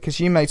fantasy league?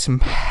 Because you made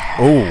some.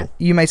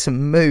 You made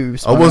some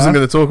moves. I wasn't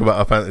going to talk about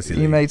our fantasy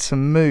league. You made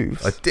some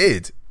moves. I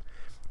did.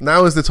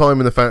 Now is the time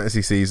in the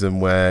fantasy season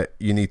where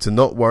you need to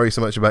not worry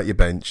so much about your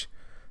bench,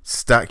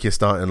 stack your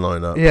starting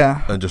lineup,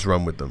 and just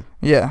run with them.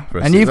 Yeah,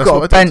 and you've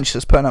got a bench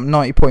that's putting up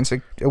 90 points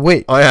a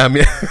week. I am,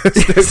 yeah.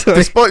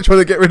 Despite trying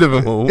to get rid of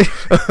them all,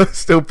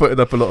 still putting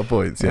up a lot of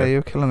points. Yeah,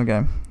 you're killing the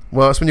game.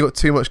 Well, that's when you've got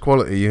too much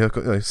quality. You've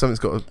got, something's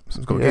got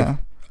to give.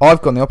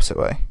 I've gone the opposite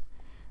way.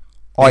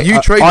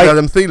 You traded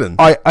Adam Thielen.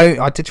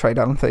 I did trade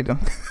Adam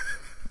Thielen.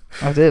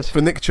 I did. For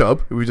Nick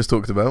Chubb, who we just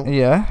talked about.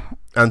 Yeah.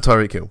 And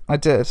Tyreek Hill. I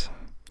did.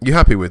 You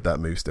happy with that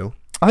move still?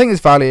 I think there's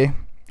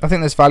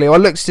value. I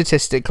looked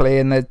statistically,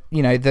 and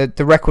the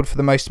record for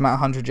the most amount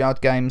of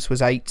 100-yard games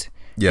was 8.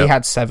 Yep. He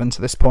had 7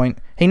 to this point.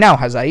 He now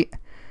has 8,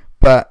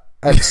 but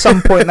at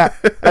some point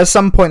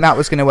that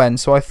was going to end.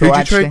 So I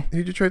thought, who'd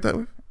you trade that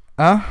with?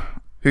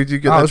 Who'd you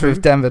get? That was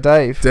with Denver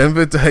Dave.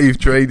 Denver Dave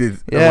traded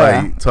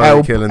away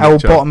Tyreek Hill and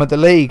Nick Chubb. Bottom of the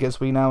league, as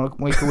we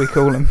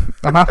call him.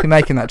 I'm happy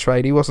making that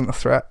trade. He wasn't a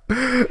threat.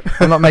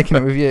 I'm not making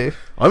it with you.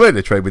 I made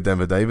a trade with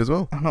Denver Dave as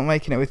well. I'm not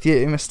making it with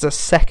you, Mr.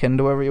 Second,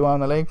 wherever you are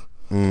in the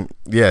league.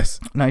 Yes.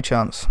 No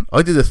chance.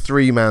 I did a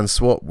 3-man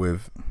swap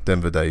with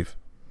Denver Dave.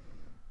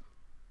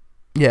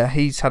 Yeah,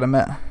 he's had a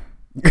met.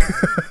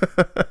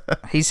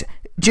 Do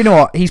you know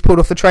what? He's pulled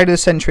off the trade of the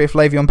century if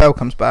Le'Veon Bell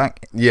comes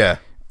back. Yeah.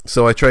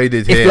 So I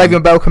traded him. If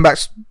Le'Veon Bell comes back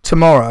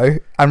tomorrow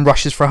and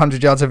rushes for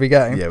 100 yards every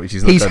game, which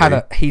he's not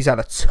he's had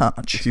a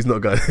touch. He's not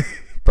going.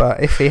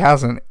 But if he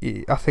hasn't,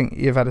 I think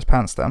you've had his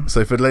pants down.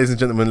 So for ladies and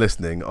gentlemen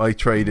listening, I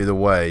traded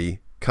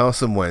away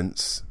Carson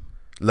Wentz,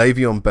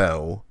 Le'Veon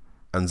Bell,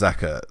 and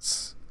Zach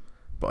Ertz.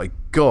 But I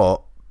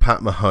got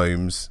Pat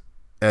Mahomes,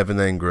 Evan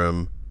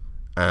Engram,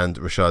 and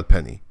Rashad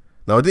Penny.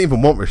 Now, I didn't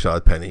even want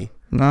Rashad Penny.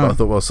 No. But I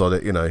thought, well, sod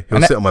it,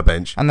 he'll sit on my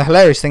bench. And the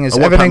hilarious thing is,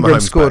 Evan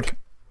Engram scored.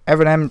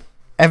 Evan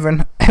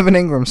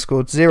Engram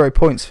scored 0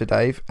 points for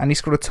Dave, and he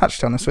scored a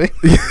touchdown this week.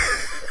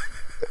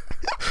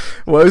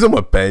 Well, he was on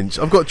my bench.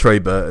 I've got Trey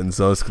Burton,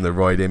 so I was going to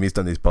ride him. He's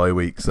done his bye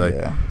week,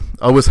 so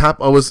I was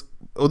happy.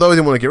 Although I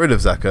didn't want to get rid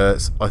of Zach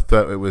Ertz, I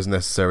thought it was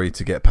necessary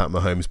to get Pat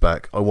Mahomes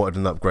back. I wanted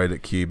an upgrade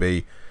at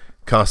QB.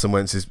 Carson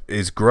Wentz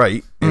is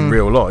great in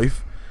real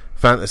life.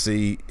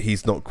 Fantasy,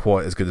 he's not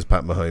quite as good as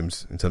Pat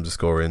Mahomes in terms of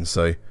scoring.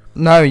 So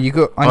no,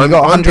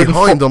 I'm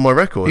behind on my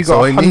record,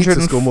 so I need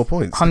to score more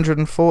points.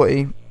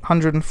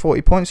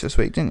 140 points this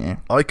week, didn't you?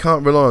 I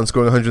can't rely on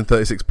scoring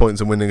 136 points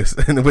and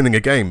winning a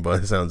game by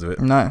the sounds of it.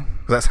 No,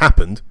 that's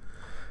happened.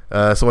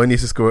 So I need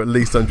to score at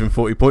least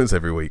 140 points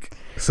every week.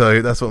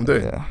 So that's what I'm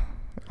doing. Yeah,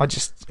 I'm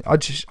just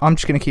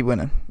going to keep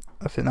winning.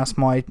 I think that's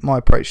my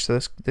approach to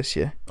this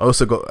year. I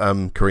also got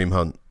Kareem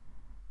Hunt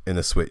in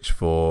a switch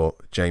for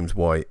James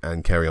White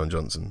and Kerryon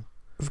Johnson.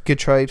 Good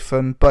trade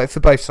for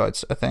both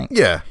sides, I think.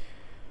 Yeah,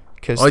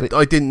 because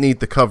I didn't need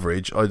the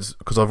coverage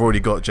because I've already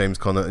got James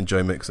Conner and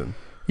Joe Mixon.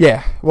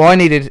 Yeah, well, I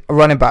needed a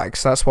running back,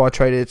 so that's why I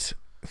traded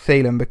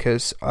Thielen,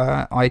 because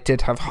I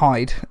did have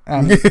Hyde,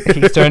 and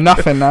he's doing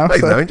nothing now.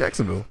 He's now in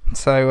Jacksonville.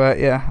 So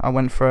I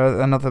went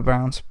for another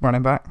Browns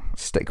running back.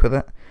 Stick with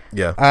it.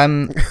 Yeah.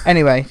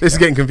 Anyway, this is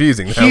getting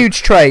confusing.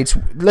 Huge trades.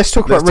 Let's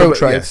talk about real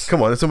trades. Yeah,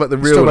 come on, let's talk about the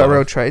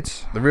real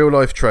trades. The real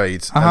life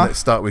trades. And let's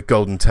start with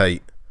Golden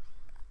Tate.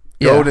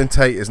 Golden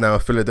Tate is now a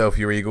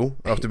Philadelphia Eagle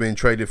after being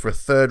traded for a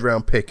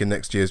 3rd-round pick in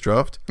next year's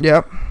draft.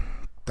 Yep.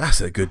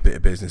 That's a good bit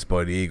of business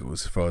by the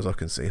Eagles, as far as I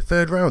can see. A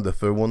 3rd-rounder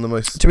for one of the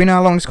most. Do we know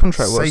how long his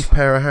contract was? Safe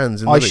pair of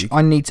hands in the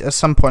league. At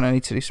some point, I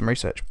need to do some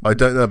research. I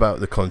don't know about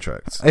the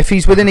contracts. If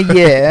he's within a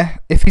year,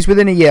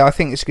 I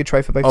think it's a good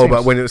trade for both teams. Oh,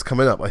 but when it was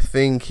coming up, I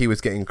think he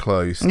was getting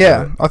close.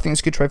 Yeah, I think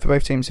it's a good trade for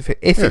both teams. If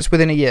it's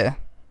within a year,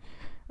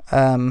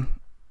 I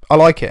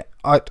like it.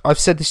 I've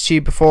said this to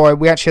you before.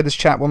 We actually had this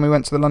chat when we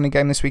went to the London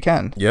game this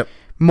weekend. Yep.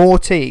 More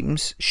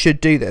teams should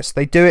do this.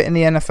 They do it in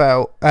the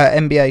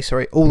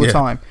NBA, all the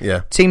time.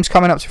 Yeah. Teams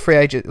coming up to free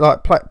agent,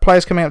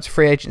 players coming up to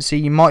free agency.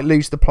 You might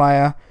lose the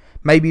player.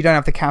 Maybe you don't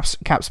have the cap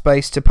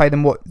space to pay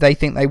them what they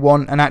think they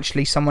want, and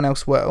actually someone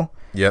else will.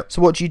 Yep.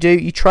 So what do?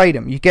 You trade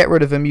them. You get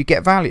rid of them. You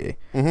get value.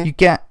 Mm-hmm.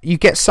 You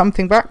get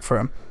something back for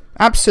them.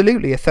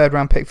 Absolutely, a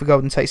 3rd-round pick for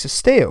Golden Tate's a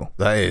steal.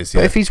 That is,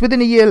 But if he's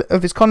within a year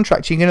of his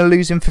contract, you're going to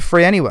lose him for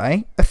free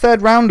anyway. A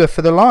 3rd-rounder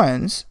for the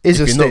Lions is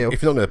a steal.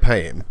 If you're not going to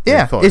pay him,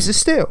 it's a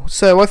steal.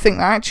 So I think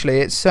that actually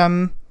it's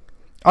I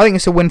think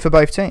it's a win for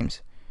both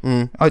teams.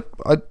 I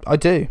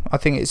do. I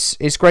think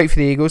it's great for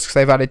the Eagles because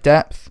they've added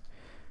depth.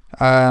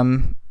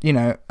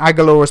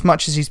 Aguilar, as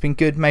much as he's been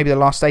good, maybe the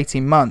last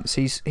 18 months,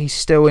 he's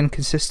still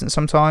inconsistent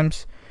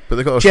sometimes. But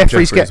they've got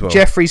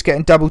Jeffrey's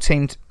getting double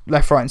teamed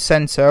left, right, and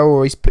centre,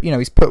 or he's put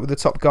with the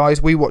top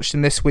guys. We watched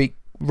him this week.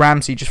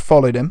 Ramsey just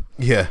followed him.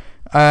 Yeah.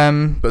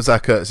 But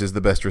Zach Ertz is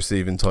the best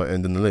receiving tight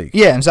end in the league.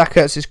 Yeah, and Zach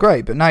Ertz is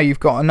great. But now you've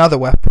got another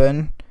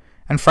weapon,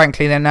 and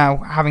frankly, they're now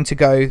having to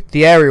go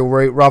the aerial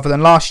route rather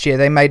than last year.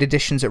 They made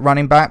additions at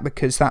running back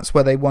because that's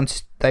where they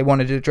wanted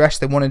to address.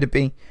 They wanted to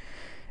be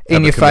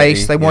in your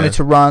face. They wanted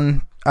to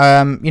run.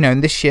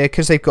 And this year,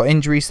 because they've got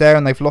injuries there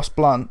and they've lost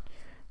Blunt,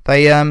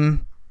 they're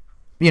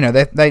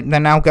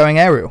now going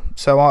aerial.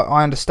 So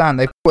I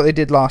understand what they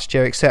did last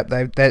year, except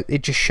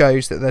it just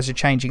shows that there's a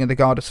changing of the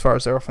guard as far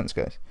as their offense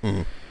goes.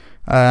 Mm.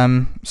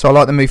 So I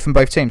like the move from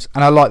both teams,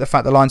 and I like the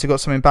fact the Lions have got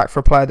something back for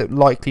a player that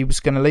likely was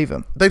going to leave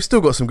them. They've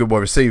still got some good wide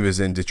receivers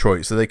in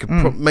Detroit, so they could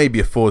maybe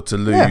afford to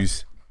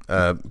lose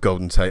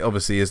Golden Tate.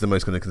 Obviously, he is the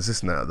most kind of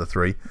consistent out of the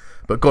three,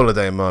 but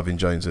Golladay and Marvin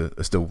Jones are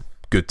still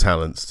good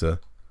talents to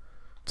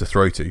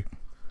throw to.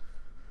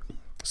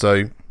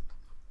 So,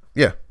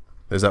 yeah,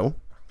 there's that one.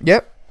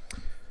 Yep.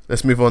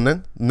 Let's move on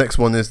then. Next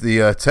one is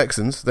the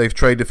Texans. They've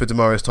traded for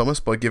Demaryius Thomas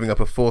by giving up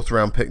a 4th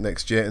round pick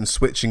next year and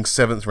switching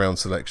 7th round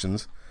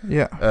selections.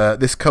 Yeah.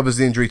 This covers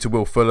the injury to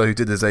Will Fuller, who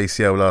did his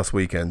ACL last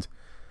weekend.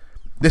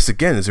 This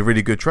again is a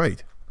really good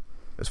trade,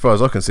 as far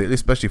as I can see, at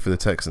least especially for the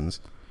Texans.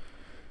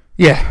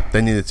 Yeah.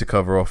 They needed to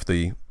cover off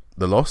the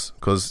loss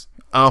because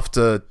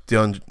after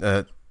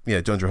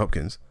DeAndre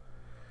Hopkins,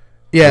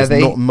 there's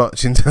not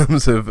much in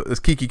terms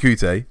of Kiki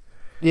Kute.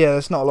 Yeah,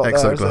 there's not a lot there.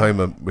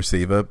 Ex-Oklahoma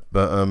receiver,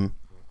 but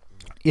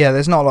yeah,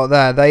 there's not a lot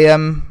there.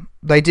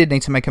 They did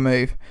need to make a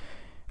move.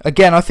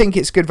 Again, I think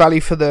it's good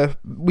value for the.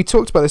 We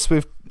talked about this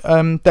with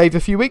Dave a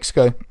few weeks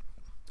ago.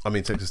 I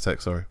mean Texas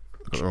Tech. Sorry,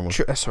 I got the wrong one.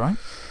 That's all right.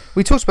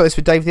 We talked about this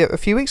with Dave a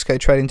few weeks ago,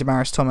 trading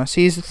Demaryius Thomas.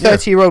 He's a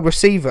 30-year-old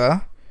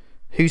receiver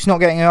who's not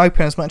getting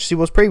open as much as he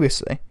was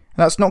previously. And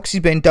that's not because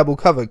he's being double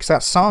covered, because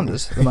that's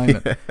Sanders at the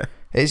moment.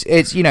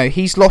 It's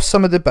he's lost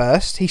some of the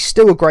burst. He's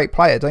still a great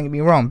player. Don't get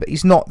me wrong, but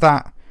he's not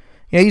that.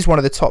 He's one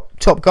of the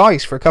top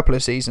guys for a couple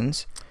of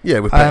seasons. Yeah,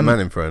 with Peyton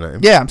Manning thrown at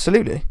him. Yeah,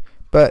 absolutely.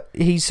 But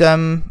he's he's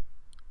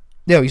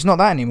not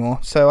that anymore.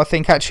 So I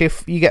think actually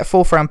if you get a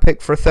 4th round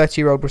pick for a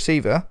 30-year-old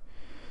receiver,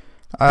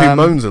 who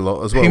moans a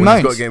lot as well when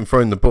he's got to get him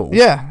thrown the ball.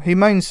 Yeah, he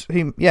moans.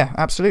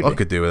 Absolutely. I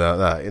could do without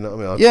that. You know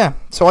what I mean?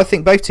 So I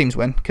think both teams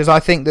win because I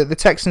think that the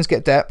Texans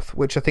get depth,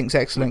 which I think is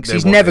excellent. Because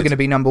he's never going to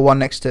be number 1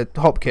 next to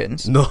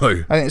Hopkins. No, I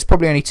think there's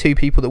probably only 2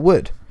 people that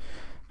would.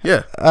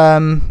 Yeah.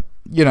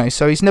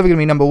 So he's never going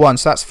to be number 1.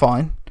 So that's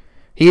fine.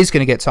 He is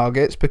going to get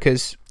targets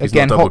because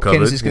again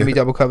Hopkins is going to be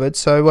double covered.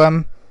 So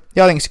I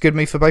think it's a good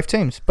move for both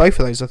teams. Both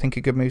of those I think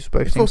are good moves for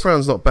both teams. 4th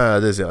round's not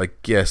bad, is it? I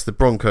guess the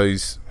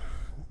Broncos,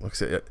 like I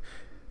said,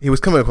 he was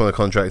coming up on a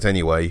contract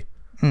anyway.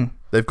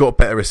 They've got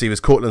better receivers.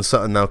 Cortland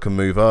Sutton now can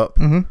move up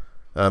in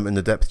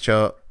the depth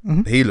chart.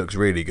 He looks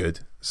really good.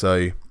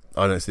 So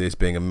I don't see this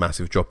being a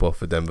massive drop off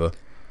for Denver.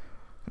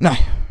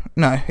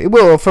 No, it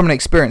will from an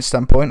experience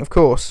standpoint, of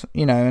course.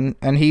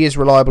 And he is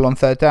reliable on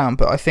 3rd down.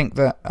 But I think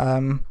that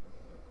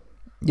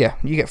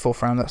you get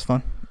 4th round. That's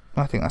fine.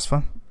 I think that's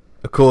fine.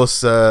 Of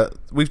course,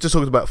 we've just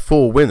talked about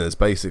 4 winners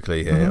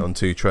basically here on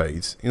 2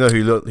 trades. You know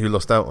who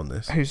lost out on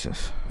this? Who's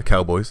this? The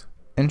Cowboys.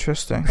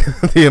 Interesting.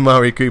 The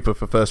Amari Cooper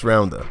for 1st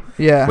rounder.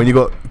 Yeah. When you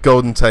got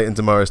Golden Tate and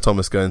Demaryius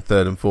Thomas going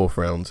 3rd and 4th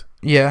round.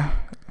 Yeah.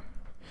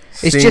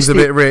 Seems a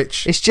bit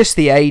rich. It's just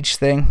the age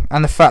thing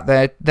and the fact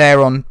they're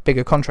on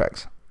bigger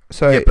contracts.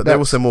 So yeah, but they're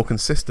also more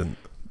consistent.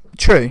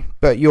 True,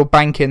 but you're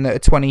banking that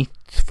a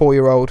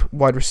 24-year-old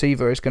wide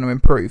receiver is going to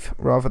improve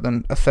rather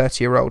than a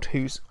 30-year-old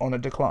who's on a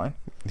decline.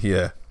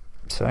 Yeah.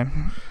 So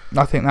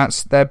I think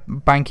they're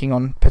banking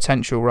on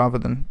potential rather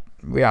than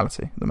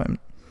reality at the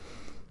moment.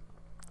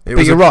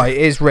 But you're right,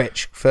 it is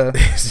rich.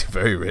 It's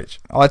very rich.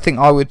 I think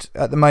I would,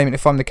 at the moment,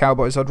 if I'm the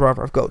Cowboys, I'd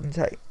rather have Golden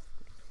Tate.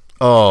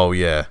 Oh,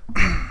 yeah.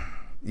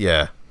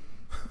 Yeah.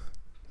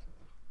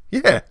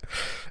 Yeah.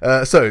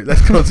 So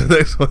let's go on to the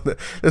next one.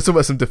 Let's talk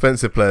about some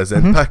defensive players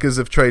then. Packers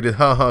have traded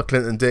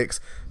Clinton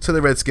Dix to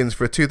the Redskins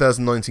for a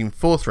 2019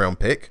 4th round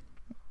pick.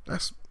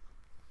 That's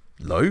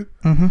low.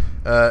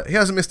 He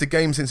hasn't missed a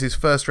game since his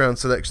 1st round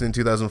selection in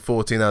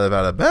 2014 out of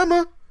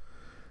Alabama.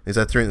 He's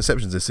had 3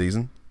 interceptions this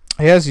season.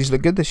 He has. He's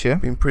looked good this year.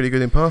 Been pretty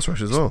good in pass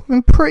rush as well.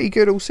 Been pretty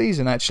good all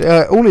season, actually.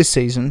 All his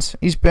seasons.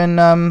 He's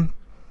been.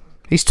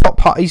 He's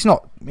top. He's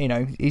not.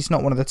 He's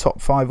not one of the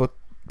top 5 or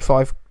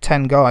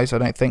 5-10 guys, I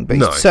don't think, but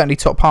he's certainly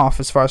top half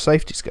as far as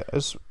safeties go.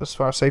 As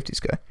far as safeties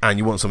go. And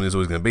you want someone who's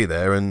always going to be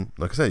there, and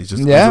like I said, he's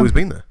always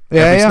been there.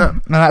 Every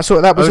snap. And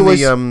that was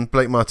only always.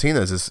 Blake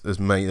Martinez has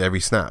made every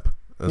snap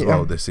as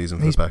well this season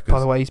for the Packers. By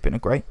the way, he's been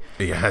great.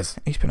 He has.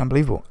 He's been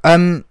unbelievable.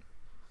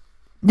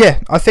 Yeah,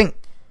 I think.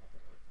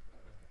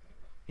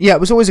 Yeah, it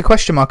was always a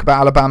question mark about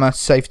Alabama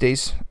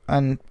safeties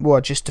and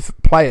just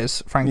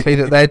players, frankly,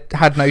 that they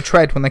had no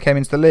tread when they came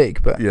into the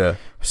league. But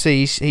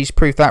see, he's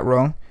proved that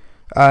wrong.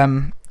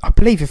 I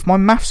believe, if my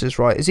maths is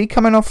right, is he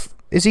coming off?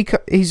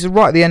 He's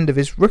right at the end of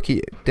his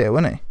rookie deal,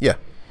 isn't he?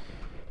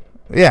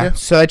 Yeah.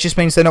 So it just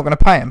means they're not going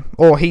to pay him,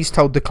 or he's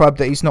told the club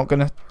that he's not going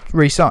to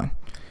re-sign.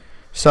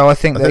 So I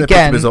think that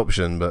again, his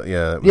option, but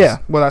well,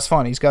 that's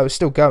fine. He's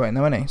still going,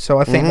 though, isn't he? So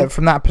I think that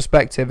from that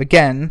perspective,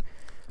 again,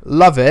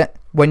 love it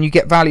when you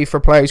get value for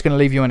a player who's going to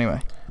leave you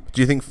anyway.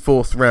 Do you think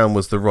 4th round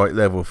was the right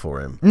level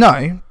for him?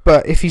 No,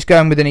 but if he's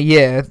going within a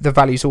year, the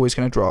value's always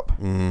going to drop.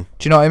 Do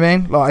you know what I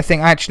mean? Like, I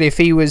think actually, if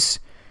he was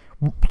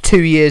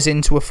 2 years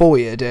into a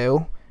 4-year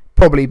deal,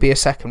 probably be a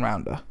 2nd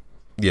rounder.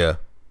 Yeah.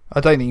 I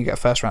don't think you get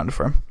a 1st rounder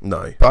for him.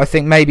 No. But I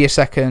think maybe a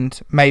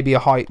 2nd, maybe a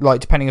high,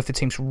 like depending if the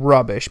team's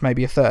rubbish,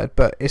 maybe a 3rd.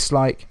 But it's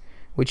like,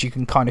 which you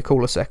can kind of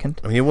call a 2nd.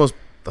 I mean, he was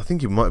I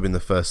think he might have been the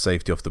first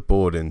safety off the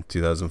board in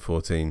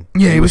 2014.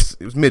 Yeah, it was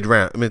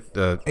mid-round.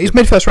 He's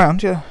mid-first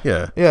round, yeah.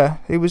 Yeah.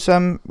 He was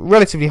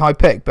relatively high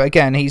pick, but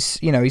again, he's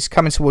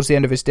coming towards the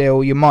end of his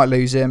deal. You might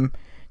lose him.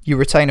 You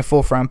retain a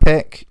 4th round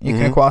pick. You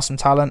can acquire some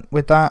talent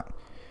with that,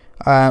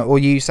 or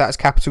use that as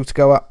capital to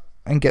go up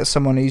and get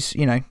someone who's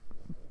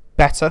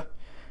better.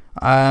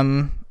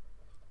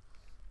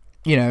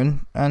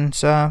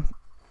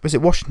 Was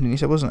it Washington? You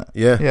said, wasn't it?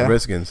 Yeah.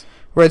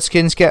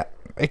 Redskins get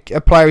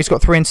a player who's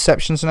got 3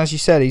 interceptions, and as you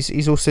said,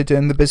 he's also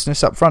doing the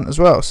business up front as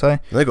well. So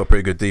they got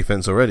pretty good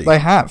defense already. They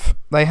have.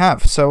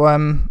 So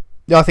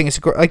I think it's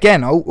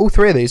again all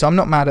 3 of these. I'm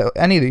not mad at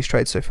any of these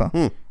trades so far.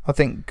 I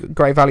think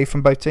great value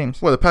from both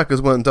teams. Well, the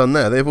Packers weren't done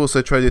there. They've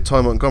also traded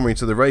Ty Montgomery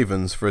to the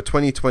Ravens for a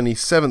 2020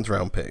 7th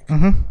round pick.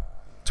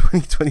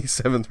 2020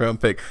 7th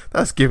round pick.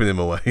 That's giving him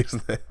away,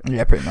 isn't it?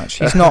 Yeah, pretty much.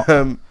 He's not.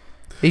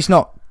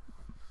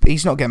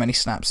 He's not getting many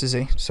snaps, is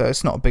he? So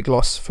it's not a big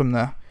loss from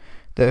the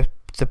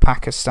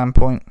Packers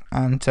standpoint.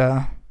 And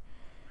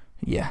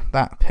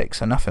that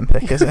pick's a nothing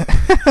pick, is it?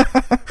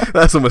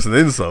 That's almost an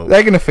insult.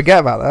 They're going to forget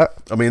about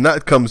that. I mean,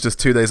 that comes just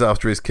 2 days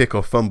after his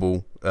kickoff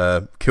fumble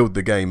killed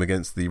the game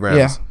against the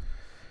Rams.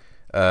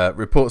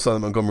 Reports are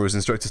that Montgomery was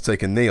instructed to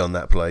take a knee on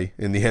that play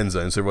in the end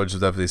zone, so Rodgers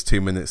would have his 2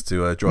 minutes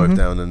to drive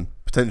down and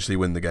potentially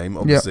win the game.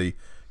 Obviously,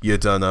 you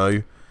don't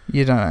know.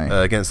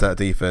 Against that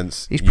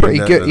defense, he's pretty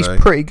good. He's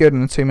pretty good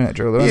in the 2-minute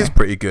drill, though. He is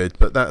pretty good,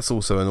 but that's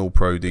also an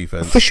all-pro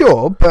defense for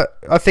sure. But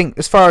I think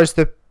as far as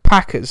the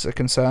Packers are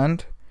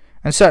concerned,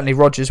 and certainly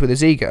Rodgers with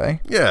his ego,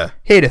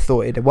 he'd have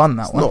thought he'd have won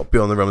that one. Not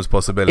beyond the realms of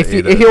possibility.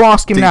 If you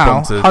ask him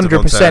now,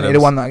 100% he'd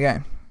have won that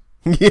game.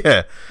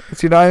 Yeah, do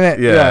you know what I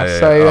mean? Yeah.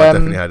 So I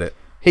definitely had it.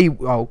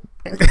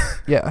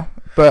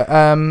 But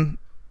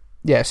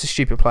it's a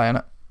stupid play, isn't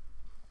it?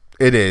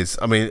 It is.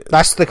 I mean,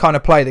 that's the kind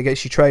of play that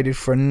gets you traded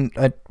for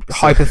a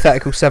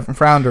hypothetical 7th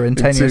rounder in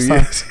 10 years'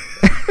 time.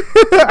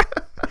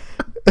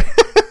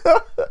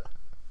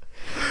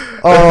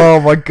 Oh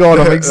my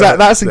god!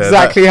 That's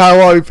exactly how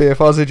I'd be if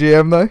I was a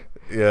GM, though.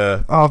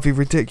 Yeah, I'd be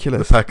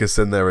ridiculous. The Packers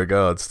send their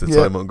regards to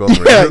Ty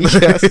Montgomery.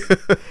 Yes.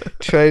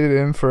 Traded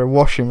him for a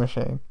washing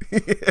machine.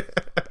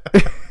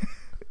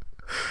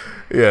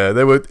 Yeah,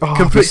 there were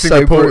conflicting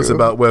reports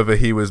about whether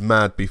he was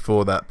mad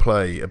before that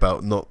play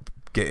about not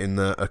getting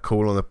a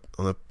call on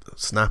a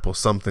snap or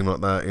something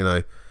like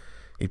that.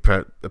 He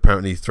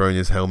apparently thrown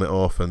his helmet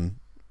off and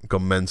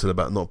gone mental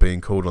about not being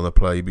called on a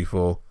play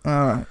before.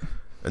 All right.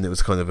 And it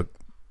was kind of a.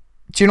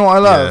 Do you know what I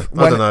love?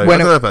 I don't know. I don't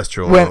know if that's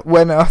true.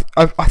 When I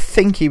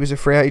think he was a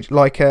free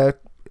agent,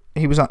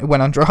 he was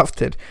when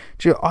undrafted.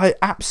 I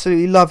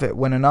absolutely love it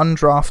when an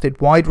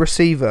undrafted wide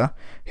receiver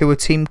who a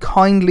team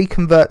kindly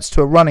converts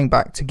to a running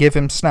back to give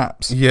him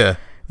snaps. Yeah.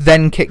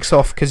 Then kicks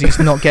off because he's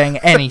not getting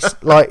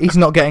he's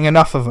not getting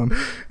enough of them.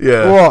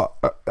 Yeah. What?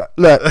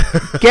 Look,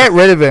 get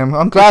rid of him.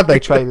 I'm glad they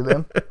traded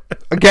him.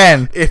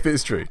 Again, if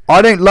it's true.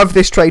 I don't love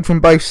this trade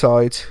from both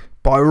sides,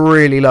 but I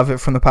really love it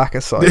from the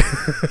Packers side.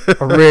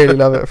 I really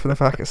love it from the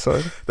Packers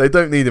side. They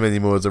don't need him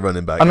anymore as a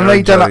running back. And I know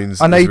you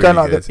don't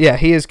like. Yeah,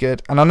 he is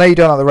good. And I know you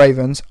don't like the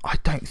Ravens. I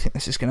don't think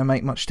this is going to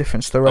make much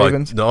difference to the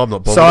Ravens. No, I'm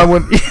not bothered. So I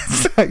wouldn't.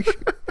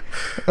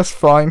 That's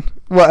fine.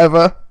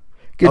 Whatever.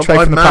 Good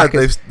trade from the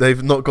Packers.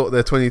 They've not got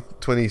their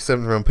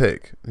 2027 round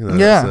pick.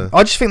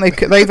 I just think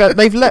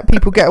they've let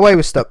people get away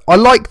with stuff. I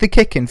like the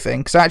kicking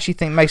thing because I actually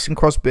think Mason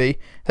Crosby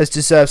has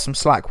deserved some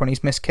slack when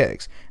he's missed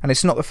kicks, and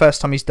it's not the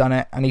first time he's done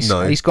it. And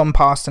he's gone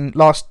past. And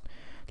last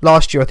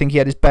year I think he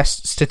had his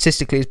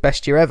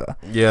best year ever.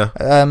 Yeah.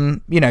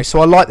 So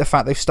I like the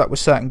fact they've stuck with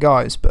certain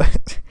guys,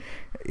 but.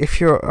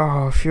 If you're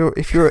an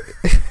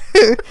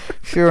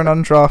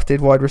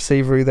undrafted wide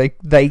receiver who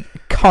they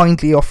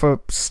kindly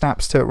offer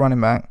snaps to at running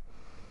back,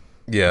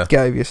 get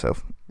over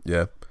yourself.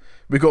 Yeah,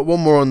 we got one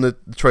more on the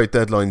trade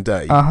deadline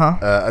day,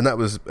 and that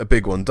was a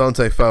big one.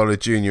 Dante Fowler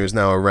Jr. is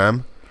now a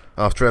Ram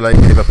after LA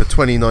gave up a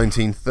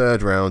 2019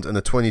 third round and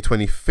a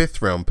 2020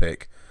 5th round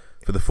pick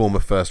for the former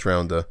first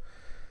rounder.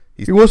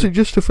 He wasn't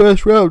just a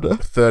first rounder.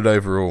 Third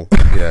overall,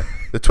 yeah.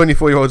 The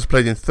 24-year-old has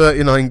played in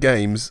 39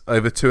 games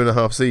over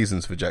 2.5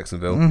 seasons for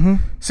Jacksonville.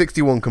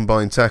 61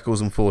 combined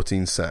tackles and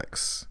 14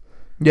 sacks.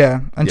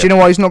 Yeah, and do you know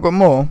why he's not got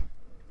more?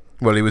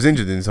 Well, he was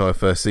injured the entire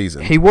first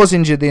season. He was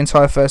injured the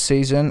entire first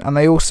season, and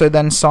they also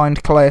then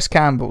signed Calais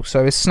Campbell,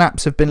 so his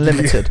snaps have been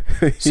limited.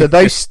 So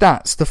those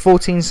stats, the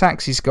 14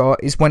 sacks he's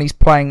got, is when he's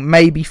playing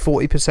maybe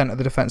 40% of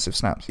the defensive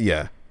snaps.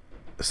 Yeah.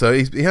 So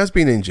he has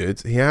been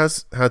injured. He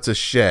has had to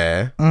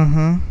share,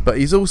 but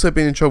he's also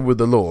been in trouble with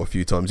the law a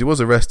few times. He was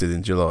arrested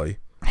in July.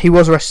 He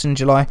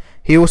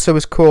also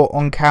was caught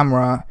on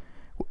camera.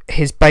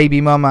 His baby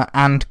mama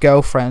and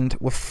girlfriend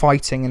were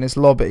fighting in his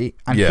lobby,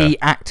 and he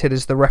acted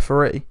as the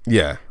referee.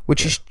 Yeah.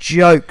 Which is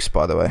jokes,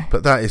 by the way.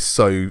 But that is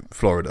so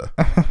Florida.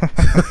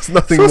 There's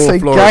nothing more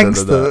Florida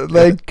gangster. than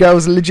that. The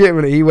girls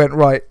legitimately, he went,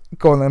 right,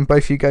 go on then,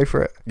 both of you go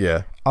for it.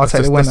 Yeah. I'll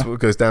take the winner. That's what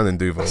goes down in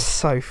Duval. That's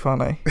so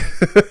funny.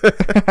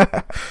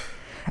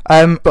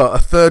 But a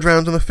third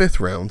round and a 5th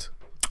round.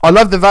 I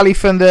love the value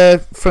for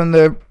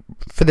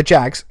the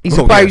Jags. He's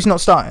a player who's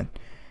not starting.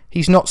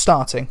 He's not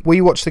starting.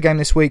 We watched the game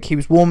this week. He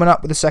was warming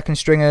up with the second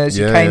stringers.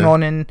 He came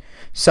on in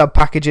sub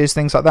packages,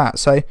 things like that.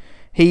 So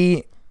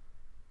he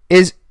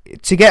is,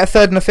 to get a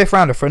third and a fifth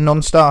rounder for a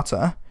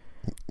non-starter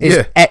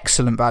is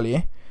excellent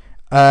value.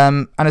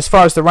 And as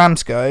far as the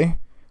Rams go,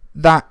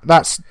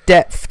 that's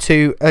depth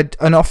to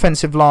an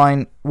offensive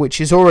line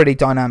which is already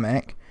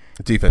dynamic.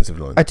 A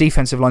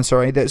defensive line,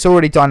 sorry, that's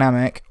already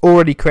dynamic,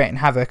 already creating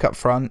havoc up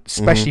front,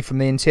 especially from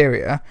the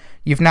interior.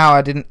 You've now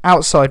added an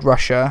outside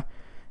rusher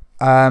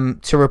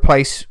to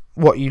replace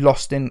what you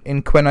lost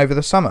in Quinn over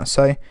the summer.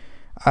 So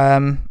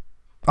I'm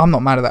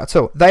not mad at that at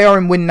all. They are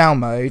in win now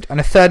mode, and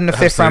a third and a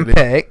fifth round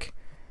pick,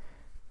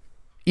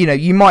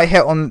 you might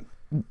hit on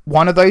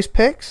one of those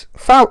picks.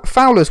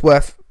 Fowler's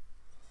worth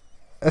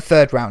a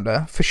third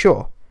rounder for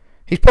sure.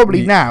 He's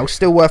probably now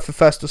still worth the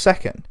first or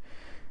second.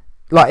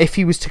 Like if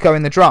he was to go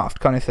in the draft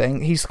kind of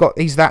thing, he's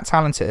that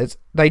talented.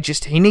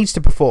 He needs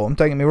to perform,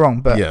 don't get me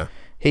wrong, but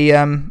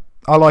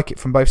I like it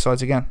from both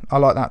sides again. I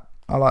like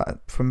that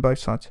from both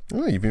sides.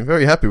 Oh, you've been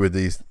very happy with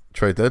these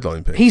trade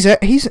deadline picks. He's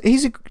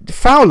a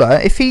Fowler.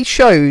 If he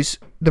shows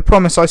the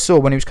promise I saw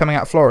when he was coming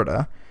out of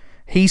Florida,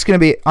 he's going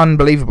to be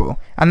unbelievable.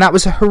 And that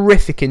was a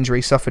horrific injury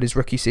he suffered his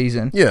rookie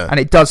season. Yeah. And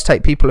it does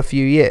take people a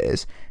few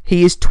years.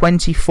 He is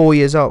 24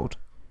 years old.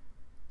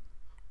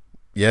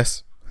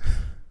 Yes.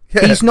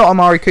 Yeah. He's not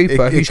Amari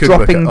Cooper who's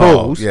dropping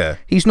balls.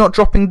 He's not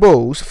dropping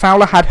balls.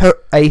 Fowler had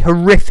a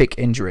horrific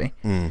injury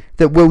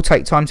that will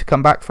take time to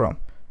come back from.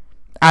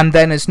 And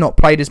then has not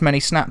played as many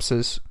snaps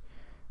as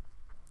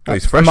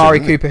Amari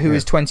Cooper, who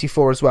is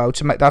 24 as well.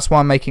 That's why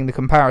I'm making the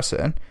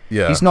comparison.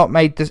 Yeah. He's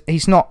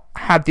not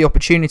had the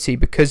opportunity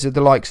because of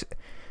the likes,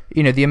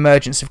 the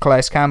emergence of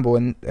Calais Campbell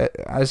and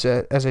as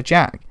a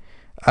Jag.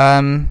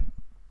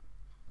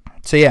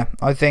 So yeah,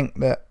 I think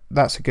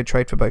that's a good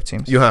trade for both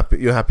teams. You're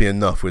happy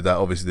enough with that.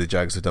 Obviously, the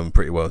Jags have done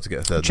pretty well to get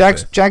a third.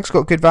 Jags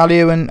got good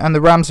value, and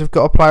the Rams have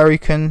got a player who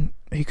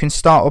can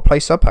start or play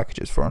sub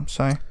packages for him.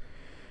 So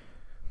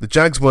the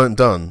Jags weren't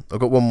done. I've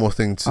got one more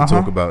thing to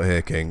talk about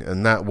here, King,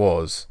 and that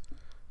was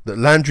that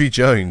Landry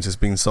Jones has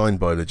been signed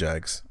by the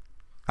Jags.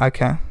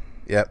 Okay.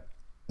 Yep.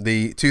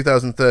 The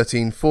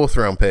 2013 fourth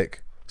round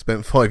pick,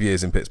 spent 5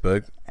 years in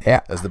Pittsburgh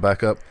as the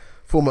backup.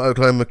 Former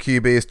Oklahoma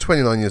QB is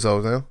 29 years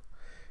old now.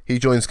 He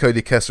joins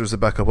Cody Kessler as the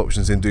backup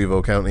options in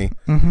Duval County.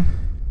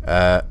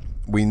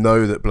 We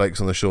know that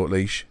Blake's on a short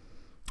leash.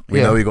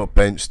 We know he got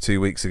benched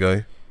 2 weeks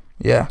ago.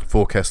 Yeah.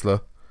 For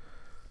Kessler.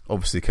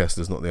 Obviously,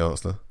 Kessler's not the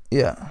answer.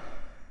 Yeah.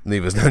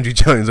 Neither's Landry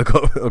Jones. I've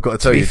got to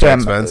tell you,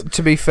 Jags fans.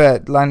 To be fair,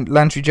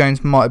 Landry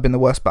Jones might have been the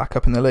worst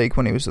backup in the league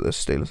when he was at the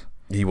Steelers.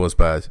 He was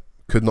bad.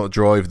 Could not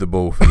drive the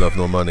ball for love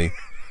nor money.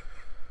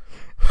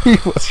 He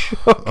was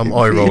shocking. I'm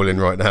eye rolling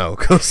right now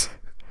because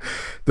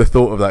the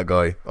thought of that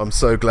guy. I'm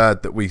so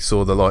glad that we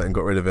saw the light and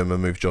got rid of him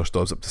and moved Josh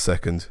Dobbs up to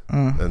second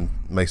and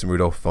Mason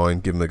Rudolph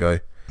fine. Give him a go.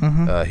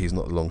 He's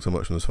not long so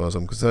much from as far as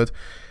I'm concerned.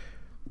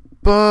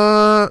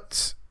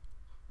 But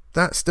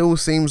that still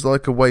seems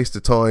like a waste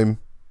of time.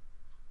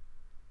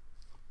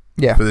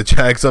 Yeah. For the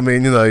Jags, I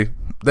mean,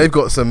 they've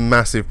got some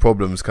massive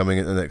problems coming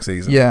in the next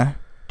season. Yeah.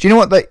 Do you know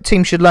what the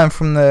team should learn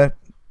from the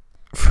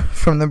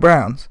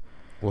Browns?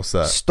 What's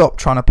that? Stop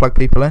trying to plug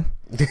people in.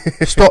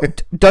 Stop.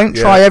 Don't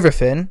try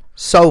everything.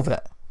 Solve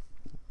it.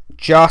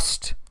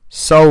 Just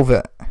solve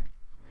it.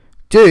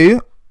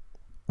 Do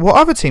what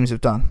other teams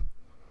have done.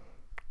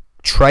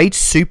 Trade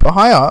super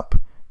high up.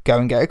 Go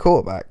and get a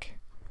quarterback.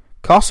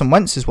 Carson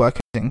Wentz is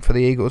working for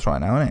the Eagles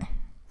right now,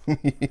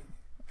 isn't he?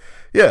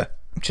 Yeah.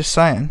 Just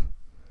saying.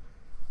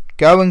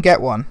 Go and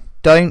get one.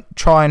 Don't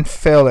try and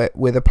fill it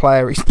with a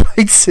player he's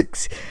played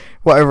 6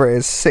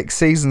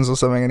 seasons or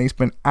something, and he's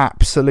been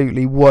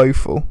absolutely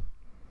woeful.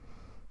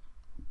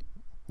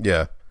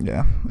 Yeah.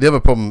 Yeah. The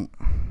other problem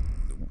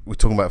we're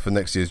talking about for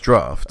next year's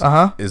draft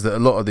is that a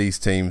lot of these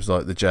teams,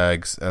 like the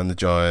Jags and the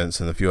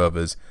Giants and a few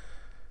others,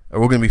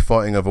 are all going to be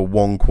fighting over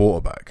one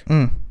quarterback.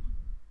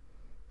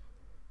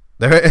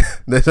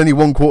 There's only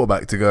one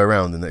quarterback to go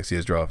around in next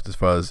year's draft, as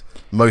far as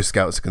most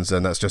scouts are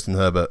concerned. That's Justin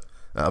Herbert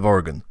out of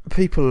Oregon.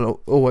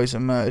 People always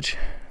emerge.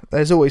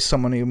 There's always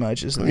someone who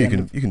emerges at the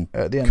end. You can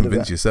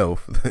convince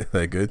yourself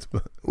they're good.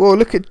 But. Well,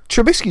 look at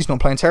Trubisky's not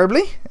playing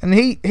terribly, and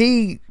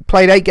he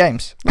played 8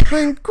 games. Not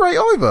playing great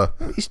either.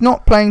 He's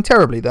not playing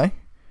terribly though.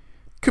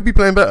 Could be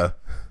playing better,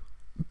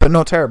 but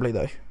not terribly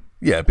though.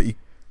 Yeah, but he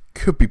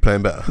could be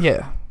playing better.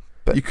 Yeah,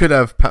 but you could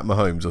have Pat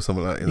Mahomes or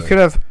something like that. You could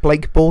have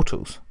Blake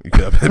Bortles. You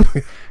could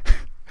have.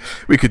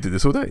 We could do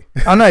this all day.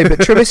 I know, but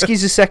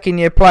Trubisky's a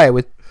second-year player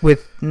with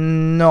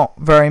not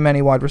very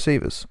many wide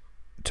receivers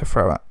to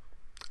throw at.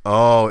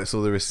 Oh, it's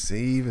all the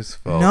receivers'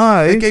 fault.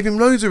 No. They gave him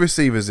loads of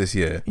receivers this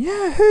year.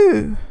 Yeah,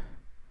 who?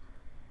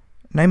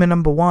 Name a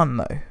number 1,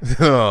 though.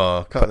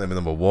 Oh, can't name a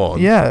number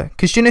 1. Yeah,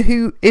 because do you know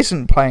who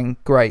isn't playing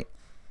great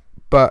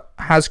but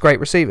has great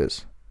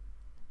receivers?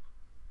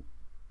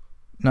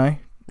 No.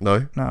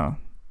 No. No.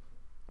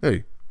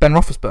 Who? Ben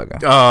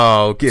Roethlisberger.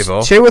 Oh, give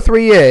off. 2 or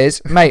 3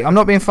 years, mate. I'm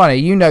not being funny.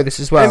 You know this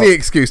as well. Any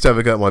excuse to have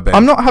a go at my Ben.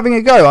 I'm not having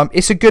a go.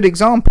 It's a good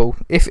example.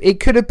 If it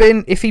could have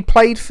been, if he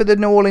played for the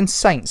New Orleans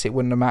Saints, it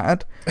wouldn't have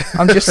mattered.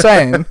 I'm just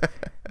saying,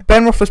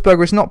 Ben Roethlisberger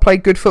has not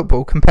played good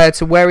football compared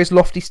to where his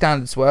lofty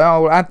standards were.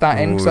 I'll add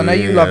that in because I know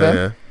you love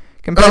him.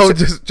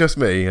 Just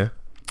me. Yeah.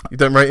 You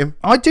don't rate him?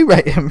 I do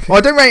rate him. Well,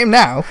 I don't rate him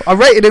now. I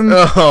rated him.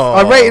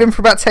 I rated him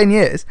for about 10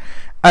 years.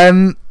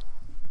 Ben's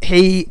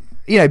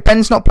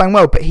not playing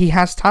well, but he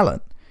has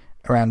talent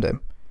around him.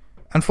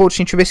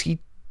 Unfortunately, Trubisky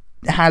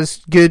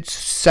has good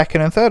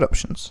second and third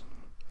options,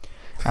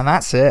 and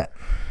that's it.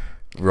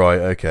 Right.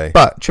 Okay.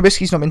 But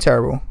Trubisky's not been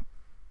terrible.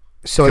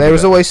 So there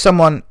is always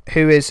someone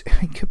who is.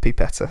 He could be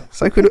better.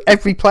 So could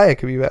every player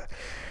could be better.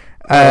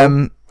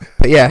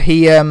 But yeah,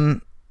 he.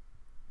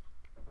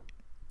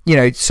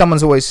 Someone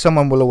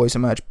will always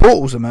emerge.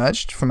 Bortles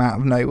emerged from out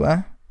of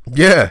nowhere.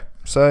 Yeah.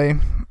 So.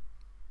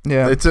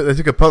 Yeah. They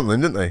took a punt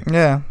then, didn't they?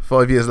 Yeah.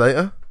 5 years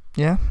later.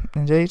 Yeah,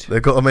 indeed.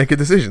 They've got to make a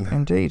decision.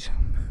 Indeed.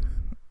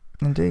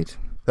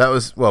 That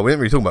was, we didn't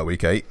really talk about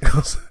week 8.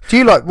 Do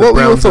you like, what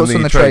were your thoughts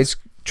on the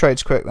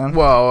trades quick then?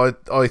 Well,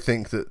 I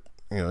think that,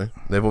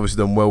 they've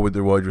obviously done well with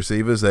the wide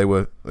receivers.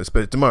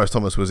 Demaryius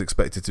Thomas was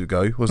expected to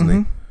go, wasn't he?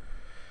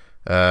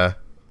 What are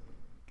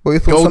your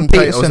thoughts on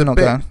Peterson not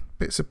going?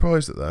 Bit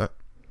surprised at that.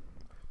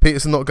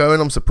 Peterson not going,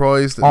 I'm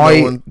surprised that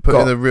no one put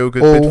in a real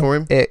good bid for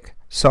him.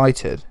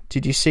 Excited.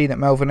 Did you see that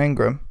Melvin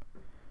Ingram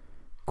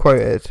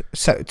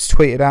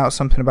tweeted out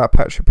something about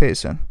Patrick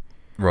Peterson?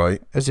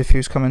 Right. As if he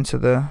was coming to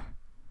the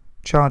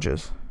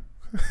Chargers.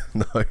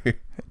 No.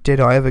 Did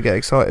I ever get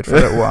excited for a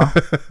little while?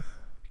 Can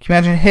you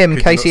imagine him,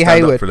 Casey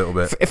Hayward? For a little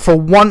bit. For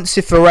once,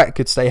 if Verrett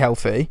could stay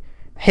healthy,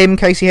 him,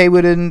 Casey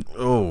Hayward, and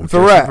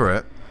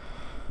Verrett.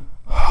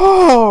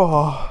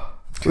 Oh,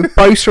 with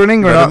Bosa and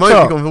Ingram up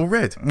top. Gone all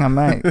red. No,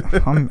 mate,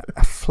 I'm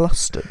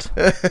flustered.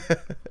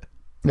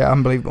 Yeah,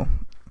 unbelievable.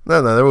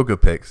 No, they're all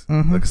good picks.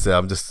 Mm-hmm. Like I said,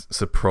 I'm just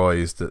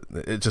surprised that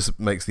it just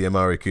makes the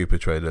Amari Cooper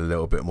trade a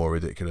little bit more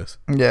ridiculous.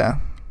 Yeah.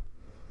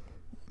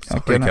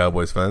 Sorry,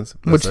 Cowboys fans.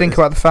 What do you think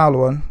about the Fowler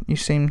one? You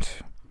seemed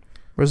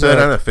reserved.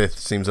 Third and a fifth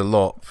seems a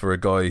lot for a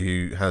guy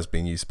who has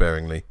been used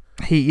sparingly.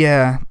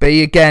 But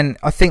again,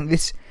 I think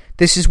this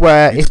is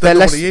where if they're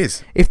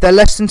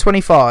less than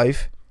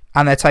 25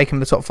 and they're taking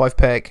the top 5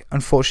 pick,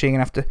 unfortunately, you're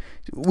gonna have to.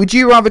 Would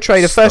you rather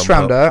trade a first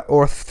rounder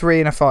or a 3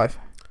 and a 5?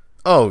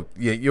 Oh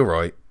yeah, you're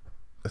right.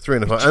 A 3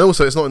 and a 5, and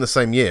also it's not in the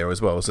same year as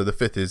well. So the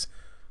 5th is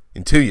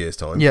in 2 years'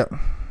 time. Yeah.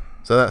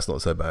 So that's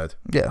not so bad.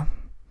 Yeah.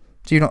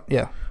 Do you not?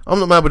 Yeah. I'm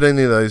not mad with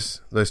any of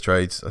those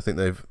trades. I think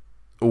they've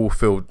all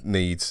filled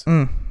needs.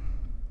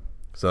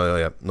 So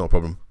yeah, not a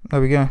problem.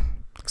 There we go.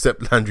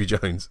 Except Landry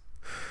Jones.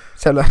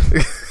 So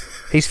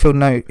he's filled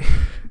no.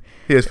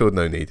 He has filled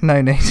no need.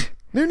 No need.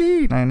 No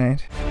need. No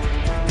need.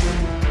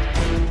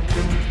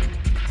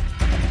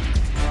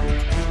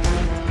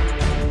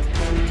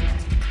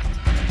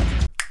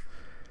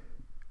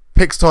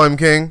 Picks time,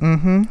 King.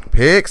 Mm-hmm.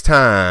 Picks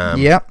time.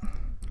 Yep.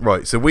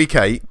 Right, so week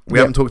 8, we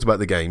haven't talked about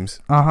the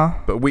games. Uh-huh.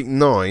 But week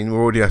 9, we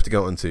already have to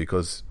go on to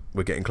because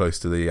we're getting close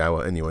to the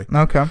hour anyway.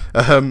 Okay.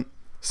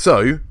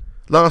 So,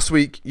 last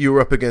week you were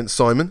up against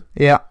Simon.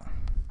 Yeah.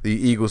 The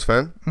Eagles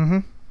fan. Mm-hmm.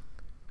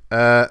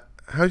 How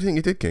do you think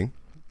you did, King?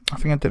 I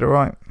think I did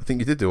alright. I think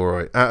you did do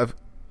alright. Out of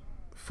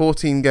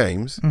 14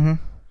 games, mm-hmm.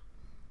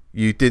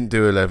 you didn't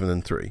do 11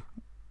 and 3.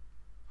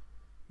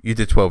 You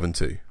did 12 and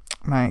 2.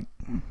 Mate.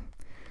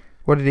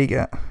 What did he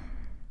get?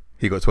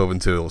 He got 12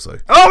 and 2 also.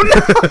 Oh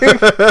no!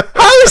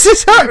 How is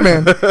this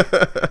happening?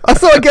 I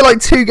thought I'd get like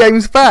 2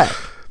 games back.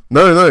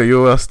 No,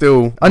 you are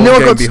still. I knew I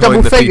got to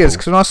double figures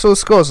because when I saw the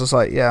scores, I was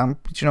like, "Yeah, do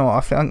you know what?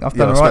 I think I've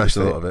done alright." Smashed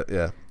a lot of it.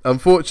 Yeah.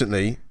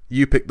 Unfortunately,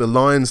 you picked the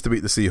Lions to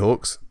beat the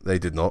Seahawks. They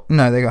did not.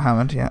 No, they got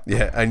hammered. Yeah.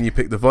 Yeah, and you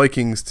picked the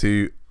Vikings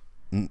to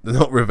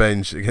not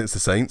revenge against the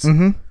Saints.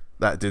 Mm-hmm.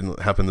 That didn't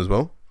happen as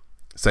well.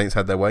 Saints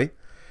had their way.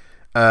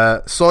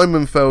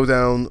 Simon fell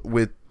down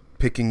with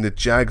picking the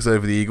Jags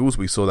over the Eagles.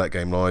 We saw that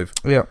game live.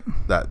 Yeah.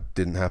 That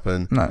didn't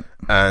happen. No.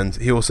 And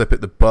he also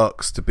picked the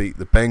Bucks to beat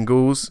the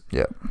Bengals.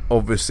 Yeah.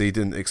 Obviously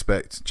didn't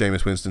expect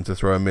Jameis Winston to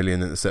throw 1 million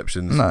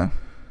interceptions. No.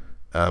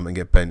 And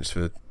get benched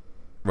for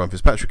Ryan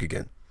Fitzpatrick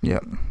again.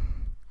 Yeah.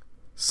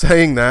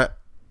 Saying that,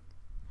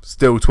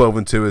 still 12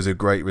 and 2 is a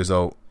great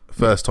result.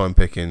 First time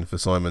picking for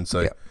Simon.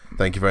 So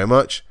thank you very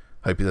much.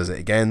 Hope he does it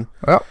again.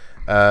 Well,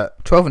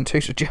 12 and 2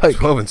 is a joke.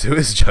 12 and 2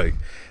 is a joke.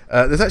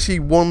 There's actually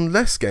one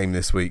less game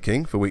this week,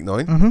 King, for week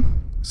 9. Mm-hmm.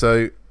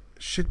 So,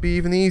 should be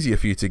even easier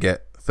for you to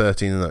get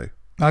 13 and 0.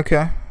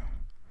 Okay.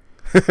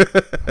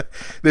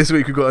 This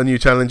week we've got a new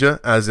challenger,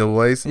 as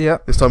always. Yeah.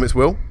 This time it's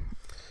Will.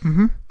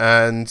 Mm-hmm.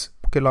 And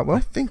good luck, Will.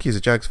 I think he's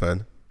a Jags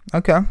fan.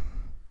 Okay.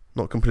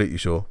 Not completely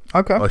sure.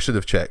 Okay. I should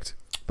have checked.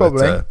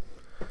 Probably. But,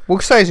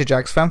 we'll say he's a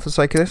Jags fan for the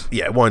sake of this.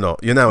 Yeah, why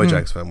not? You're now a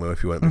Jags fan, Will,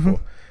 if you weren't before.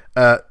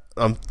 I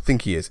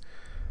think he is.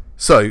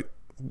 So,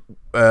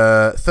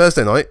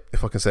 Thursday night,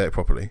 if I can say it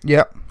properly.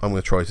 Yep. I'm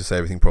going to try to say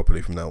everything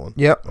properly from now on.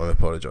 Yep. I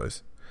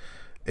apologise.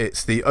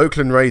 It's the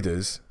Oakland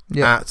Raiders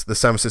at the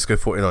San Francisco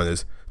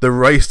 49ers. The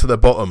race to the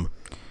bottom.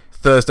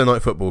 Thursday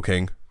night football,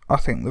 King. I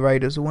think the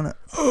Raiders will win it.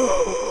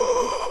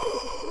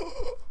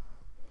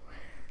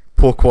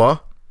 Pourquoi?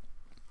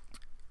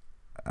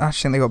 I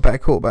actually think they got a better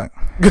quarterback.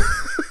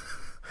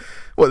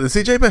 What, the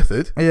CJ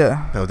Beathard?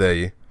 Yeah. How dare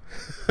you?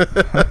 Did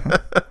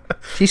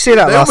you see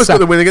that They last almost got snap?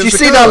 the win Did against you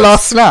the see that Cards.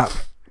 last snap?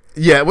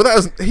 Yeah,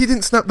 well, he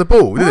didn't snap the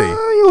ball, did he?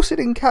 He also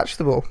didn't catch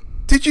the ball.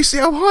 Did you see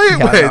how high it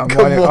Yeah, went? no, I'm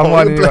Come winding- I'm on,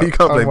 winding you you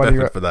can't up. blame I'm winding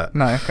you Beathard up. for that.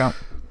 No, I can't.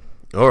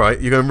 All right,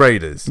 you're going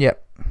Raiders.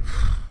 Yep.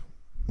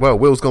 Well,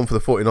 Will's gone for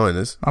the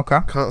 49ers. Okay.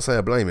 Can't say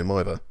I blame him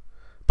either.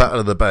 Battle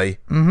of the Bay.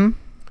 Mm-hmm.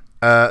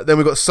 Then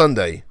we've got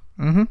Sunday.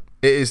 Mm-hmm.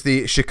 It is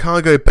the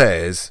Chicago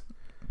Bears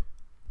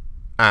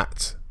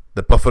at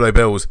the Buffalo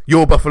Bills.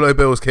 Your Buffalo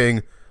Bills,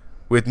 King,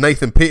 with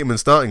Nathan Peterman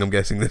starting, I'm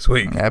guessing, this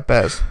week. Yeah,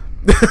 Bears.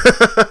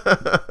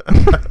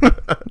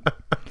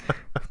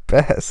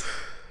 Bears.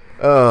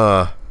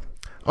 I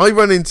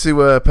ran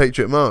into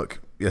Patriot Mark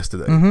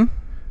yesterday. Mm-hmm.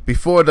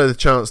 Before I'd had a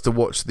chance to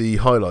watch the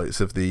highlights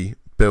of the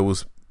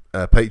Bills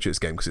Patriots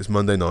game, because it's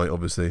Monday night,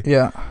 obviously.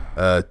 Yeah.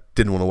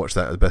 Didn't want to watch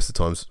that at the best of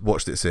times.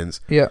 Watched it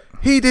since. Yeah.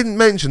 He didn't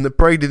mention that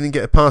Brady didn't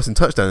get a passing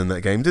touchdown in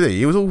that game, did he?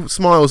 He was all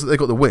smiles that they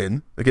got the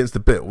win against the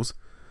Bills.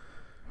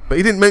 But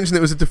he didn't mention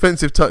it was a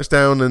defensive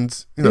touchdown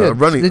and a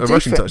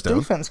rushing touchdown.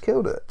 Defense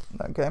killed it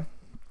that game.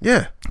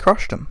 Yeah.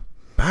 Crushed them.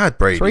 Bad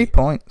Brady. 3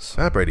 points.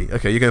 Bad Brady.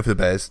 Okay, you're going for the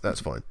Bears.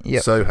 That's fine.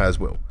 Yep. So has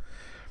Will.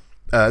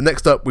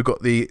 Next up, we've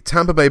got the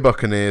Tampa Bay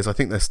Buccaneers. I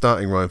think they're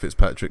starting Ryan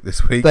Fitzpatrick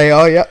this week. They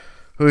are, yep.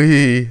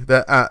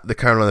 They're at the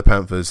Carolina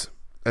Panthers.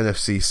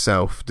 NFC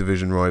South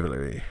Division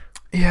rivalry.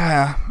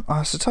 Yeah,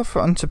 it's a tough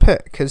one to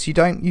pick because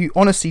you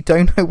honestly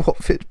don't know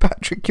what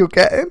Fitzpatrick you're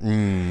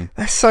getting.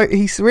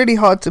 He's really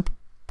hard to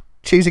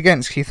choose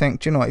against because you think,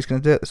 do you know what, he's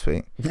going to do it this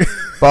week?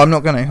 But I'm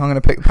not going to. I'm going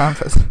to pick the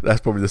Panthers.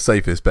 That's probably the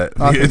safest bet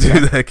for you to do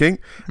there, King.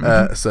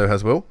 So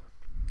has Will.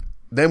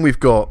 Then we've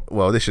got,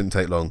 well, this shouldn't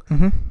take long.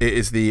 Mm-hmm. It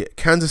is the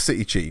Kansas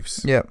City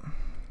Chiefs. Yep.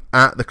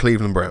 At the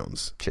Cleveland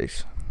Browns.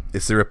 Chiefs.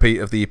 It's the repeat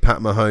of the Pat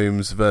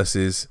Mahomes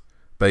versus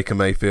Baker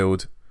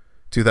Mayfield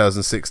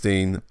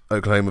 2016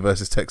 Oklahoma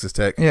versus Texas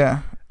Tech.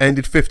 Yeah.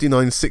 Ended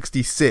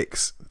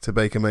 59-66 to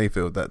Baker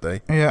Mayfield that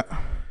day. Yeah.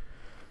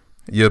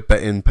 You're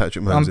betting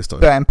Patrick Mahomes this time?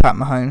 I'm betting Pat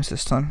Mahomes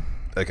this time.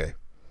 Okay.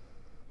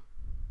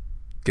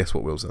 Guess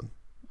what Will's done?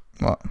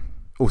 What?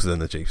 Also done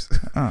the Chiefs.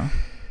 Oh.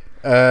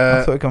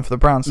 I thought we'd gone for the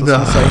Browns. I was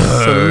going to say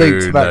salute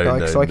to that guy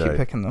because I keep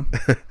picking them.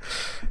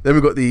 Then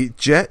we've got the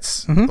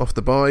Jets off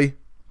the bye.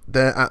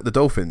 They're at the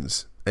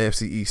Dolphins.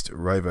 AFC East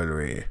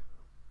rivalry.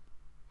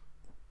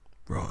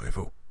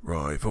 Rival.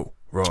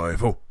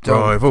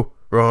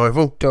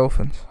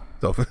 Dolphins.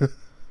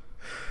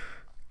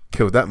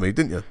 Killed that move,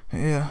 didn't you?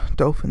 Yeah,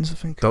 Dolphins, I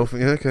think.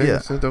 Dolphins, yeah, okay. Yeah.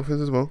 So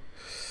Dolphins as well.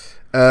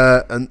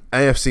 An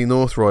AFC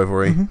North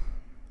rivalry. Mm-hmm.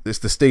 It's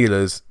the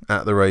Steelers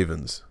at the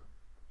Ravens.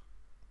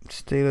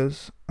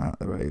 Steelers at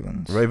the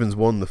Ravens. Ravens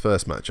won the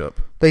first matchup.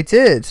 They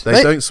did.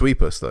 They don't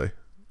sweep us, though.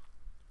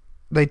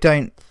 They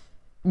don't.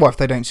 Well, if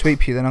they don't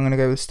sweep you, then I'm going to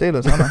go with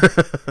Steelers, aren't I?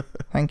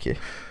 Thank you.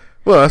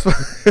 Well, that's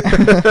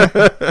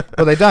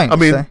well, they don't. I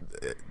mean,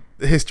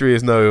 history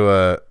is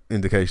no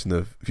indication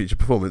of future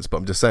performance, but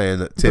I'm just saying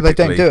that typically... But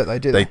they don't do it, though,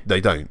 do they?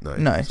 They don't, no.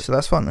 No, so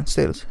that's fine then,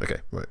 Steelers. Okay,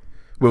 right.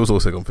 Will's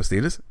also gone for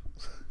Steelers.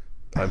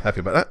 I'm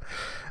happy about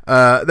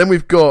that. Then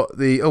we've got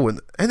the...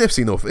 an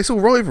NFC North. It's all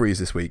rivalries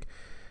this week.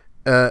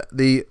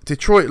 The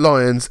Detroit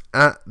Lions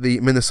at the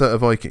Minnesota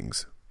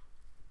Vikings.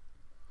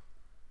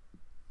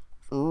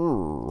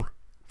 Ooh.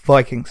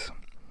 Vikings.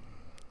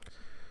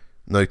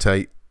 No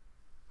Tate.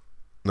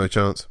 No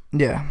chance.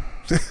 Yeah.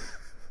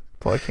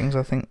 Vikings,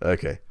 I think.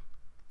 Okay.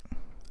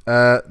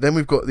 Then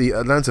we've got the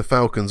Atlanta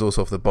Falcons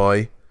also off the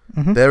bye.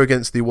 Mm-hmm. They're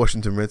against the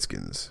Washington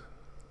Redskins.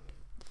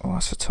 Oh,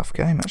 that's a tough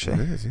game,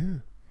 actually. It is,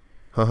 yeah.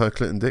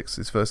 Clinton Dix,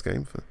 his first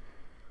game.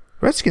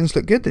 Redskins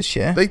look good this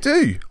year. They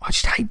do. I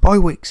just hate bye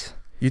weeks.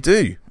 You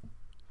do.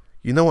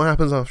 You know what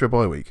happens after a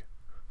bye week?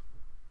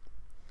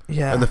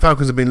 Yeah. And the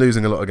Falcons have been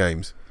losing a lot of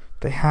games.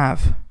 They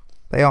have.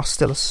 They are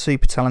still a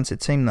super talented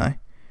team, though.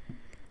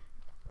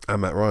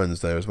 And Matt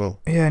Ryan's there as well.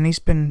 Yeah, and he's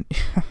been...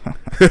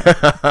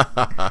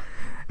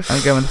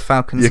 I'm going with the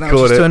Falcons. You now,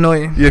 caught just it. To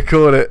annoy you. You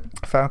caught it.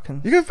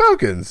 Falcons. You go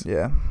Falcons?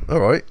 Yeah. All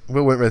right.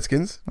 Will went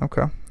Redskins.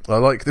 Okay. I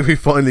like that we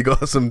finally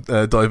got some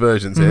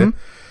diversions here.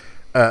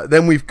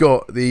 Then we've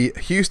got the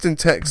Houston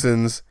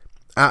Texans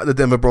at the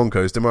Denver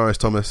Broncos. Demaryius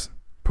Thomas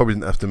probably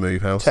didn't have to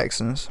move house.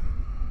 Texans.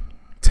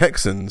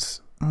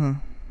 Mm-hmm.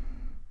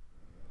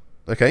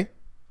 Okay.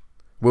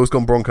 Will's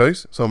gone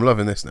Broncos, so I'm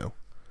loving this now.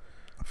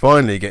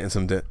 Finally getting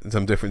some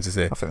differences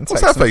here. What's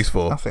Texans, that face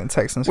for? I think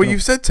Texans. Well,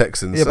 you've said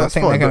Texans. Yeah, so but I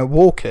think they're going to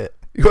walk it.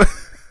 to...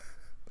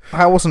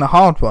 That wasn't a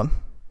hard one.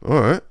 All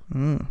right.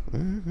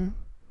 Mm-hmm.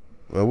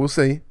 Well, we'll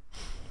see.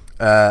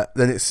 Then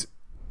it's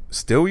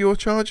still your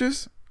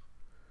Chargers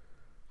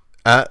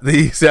at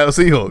the Seattle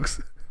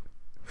Seahawks.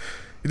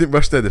 You didn't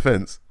rush their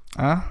defense.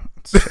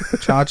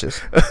 Chargers.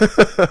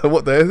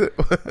 What day is it?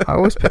 I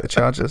always pick the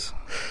Chargers.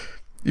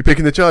 You're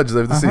picking the Chargers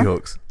over the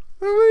Seahawks.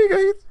 Oh, there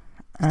you go.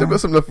 Still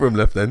got some room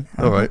left then.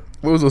 All right.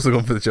 Will's also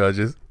gone for the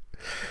Chargers.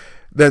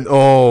 Then,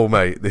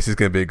 mate, this is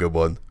going to be a good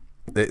one.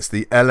 It's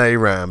the LA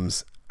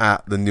Rams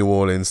at the New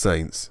Orleans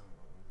Saints.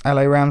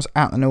 LA Rams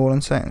at the New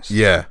Orleans Saints.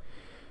 Yeah.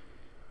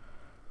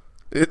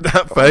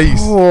 That face.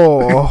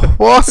 Oh,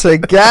 what a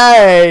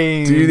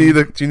game! Do you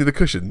need a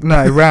cushion?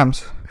 No,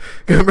 Rams.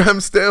 Go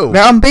Rams still.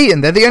 They're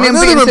unbeaten. They're the only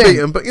unbeaten they're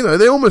team. unbeaten, but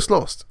they almost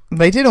lost.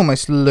 They did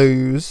almost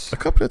lose A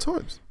couple of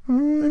times.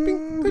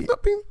 They've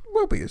not been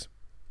well beaters.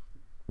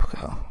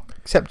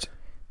 Except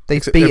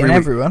they've beaten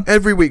everyone.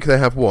 Every week they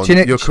have won.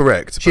 You're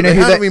correct. Do you know they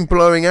who haven't been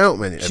blowing out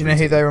many. Do you know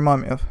who they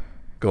remind me of?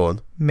 Go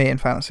on. Me in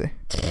fantasy.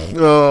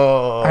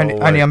 Oh,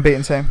 only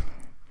unbeaten team.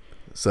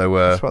 So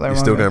you're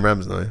still going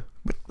Rams now?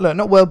 Look,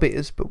 not well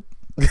beaters, but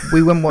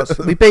we win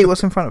we beat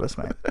what's in front of us,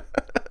 mate.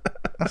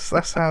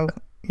 That's how.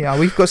 Yeah,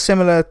 we've got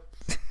similar.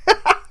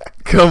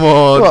 Come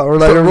on. What a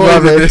load of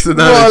rubbish. What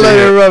a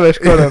load of rubbish.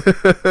 Go on.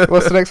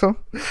 What's the next one?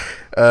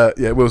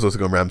 Will's also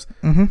gone Rams.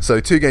 Mm-hmm. So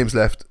 2 games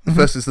left.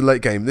 First is the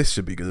late game. This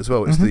should be good as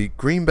well. It's the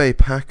Green Bay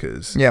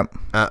Packers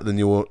at the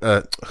New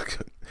Orleans.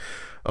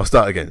 I'll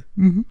start again.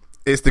 Mm-hmm.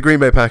 It's the Green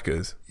Bay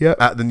Packers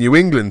at the New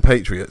England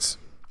Patriots.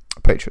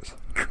 Patriots.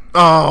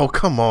 Oh,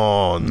 come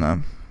on.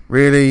 No.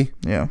 Really?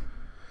 Yeah.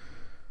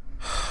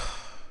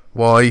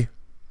 Why?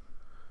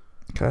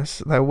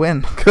 Because they'll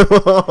win. Come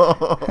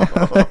on.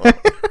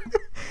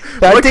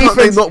 Why can't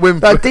they not win?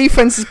 That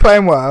defense is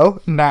playing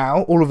well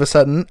now, all of a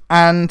sudden,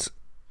 and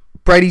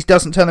Brady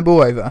doesn't turn the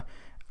ball over.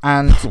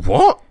 And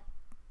what?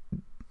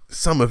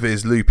 Some of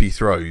his loopy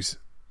throws.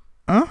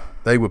 Huh?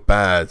 They were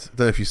bad. I don't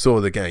know if you saw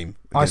the game.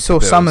 I saw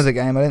some of the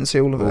game. I didn't see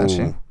all of it,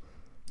 actually.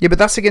 Yeah, but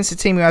that's against a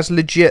team who has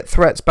legit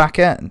threats back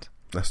end.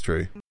 That's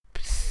true.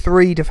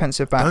 3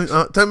 defensive backs.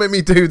 Don't make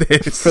me do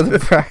this. for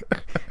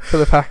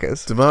the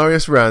Packers.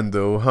 Demarius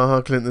Randall,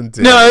 Clinton Dix.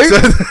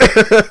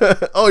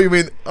 No! Oh, you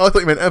mean... I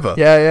thought you meant ever.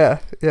 Yeah.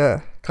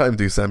 Can't even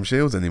do Sam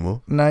Shields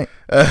anymore. No.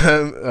 I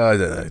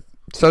don't know.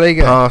 So there you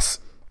go. Pass.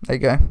 There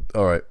you go.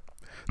 All right.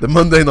 The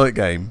Monday night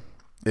game.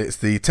 It's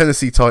the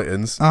Tennessee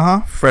Titans.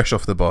 Fresh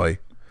off the bye.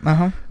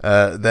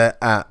 They're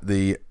at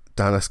the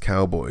Dallas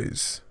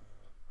Cowboys.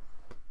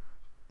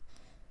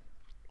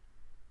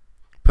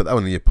 Put that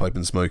one in your pipe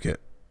and smoke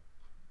it.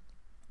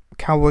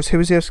 Cowboys. Who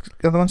was the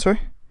other one,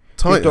 sorry?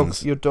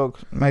 Titans. Your dog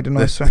made a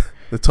noise, sorry.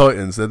 The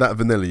Titans, they're that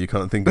vanilla you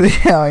can't think of.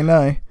 Yeah, I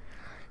know.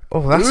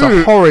 Oh, that's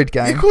a horrid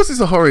game. Of course it's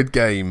a horrid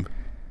game.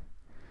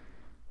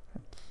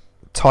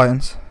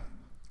 Titans.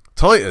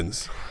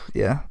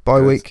 Yeah,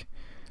 bye week.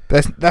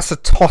 That's a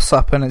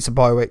toss-up and it's a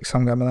bye week, so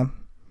I'm going with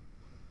them.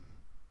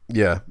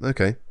 Yeah,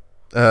 okay.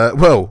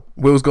 Well,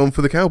 Will's gone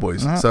for the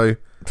Cowboys, so...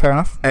 Fair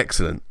enough.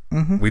 Excellent.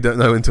 Mm-hmm. We don't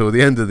know until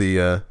the end of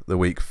the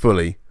week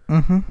fully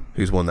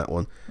who's won that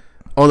one.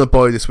 On a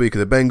bye this week are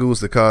the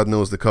Bengals, the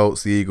Cardinals, the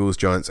Colts, the Eagles,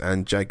 Giants,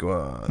 and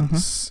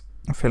Jaguars.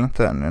 I'm feeling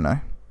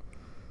 13-0.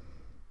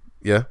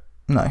 Yeah?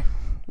 No.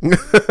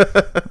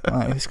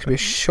 Right, this could be a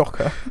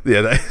shocker.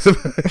 Yeah, that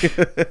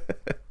is.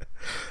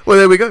 Well,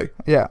 there we go.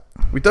 Yeah.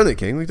 We've done it,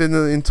 King. We did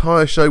an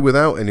entire show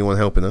without anyone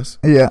helping us.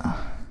 Yeah.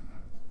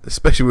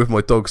 Especially with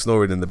my dog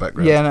snoring in the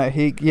background. Yeah, no,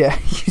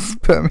 he's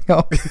putting me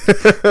off.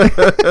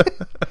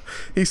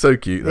 He's so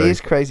cute, though.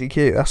 He's crazy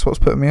cute. That's what's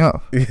putting me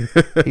off.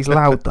 He's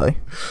loud, though.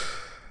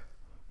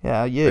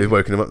 Yeah, you. He's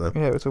woken him up, though.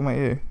 Yeah, we're talking about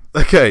you.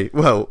 Okay,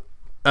 well,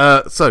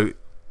 so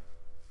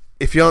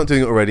if you aren't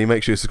doing it already,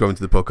 make sure you're subscribing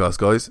to the podcast,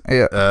 guys.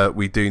 Yeah.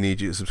 We do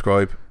need you to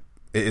subscribe.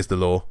 It is the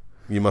law.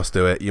 You must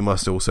do it. You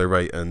must also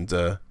rate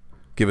and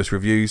give us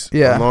reviews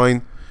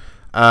online.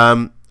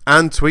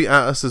 And tweet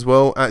at us as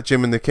well, at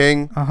Jim and the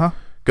King.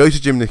 Go to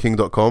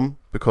jimandtheking.com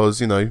because,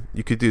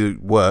 you could do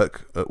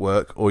work at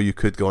work or you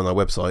could go on our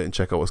website and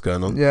check out what's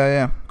going on.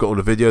 Yeah. Got all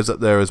the videos up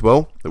there as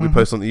well that we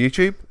post on the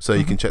YouTube, so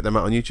you can check them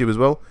out on YouTube as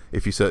well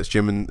if you search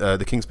Jim and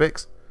the King's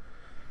Picks.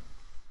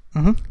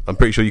 I'm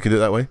pretty sure you can do it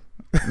that way.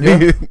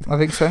 Yeah, I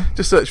think so.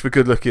 Just search for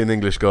good-looking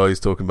English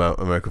guys talking about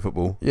American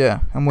football.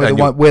 Yeah, and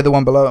we're the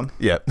one below them.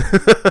 Yeah.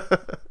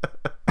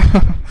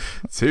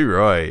 Too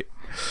right.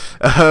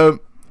 But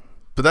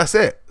that's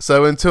it.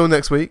 So until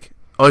next week,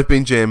 I've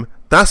been Jim.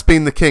 That's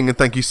been the King, and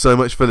thank you so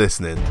much for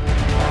listening.